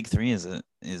three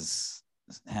is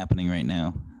happening right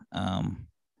now. I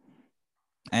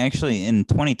actually in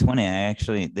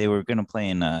 2020, they were gonna play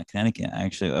in Connecticut.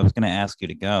 I was gonna ask you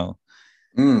to go,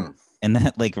 Mm. and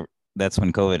that's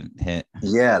when COVID hit.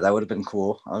 Yeah, that would have been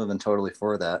cool. I would have been totally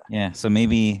for that. Yeah, so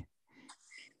maybe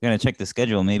we're gonna check the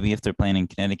schedule. Maybe if they're playing in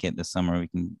Connecticut this summer, we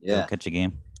can go Yeah, catch a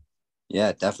game.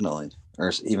 yeah, definitely.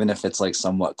 Or even if it's like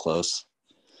somewhat close.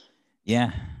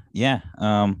 Yeah, yeah,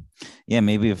 yeah.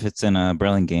 Maybe if it's in a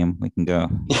Burlingame, we can go.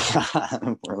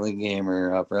 Burlingame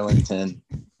or Burlington,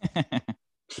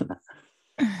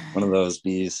 one of those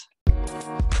bees.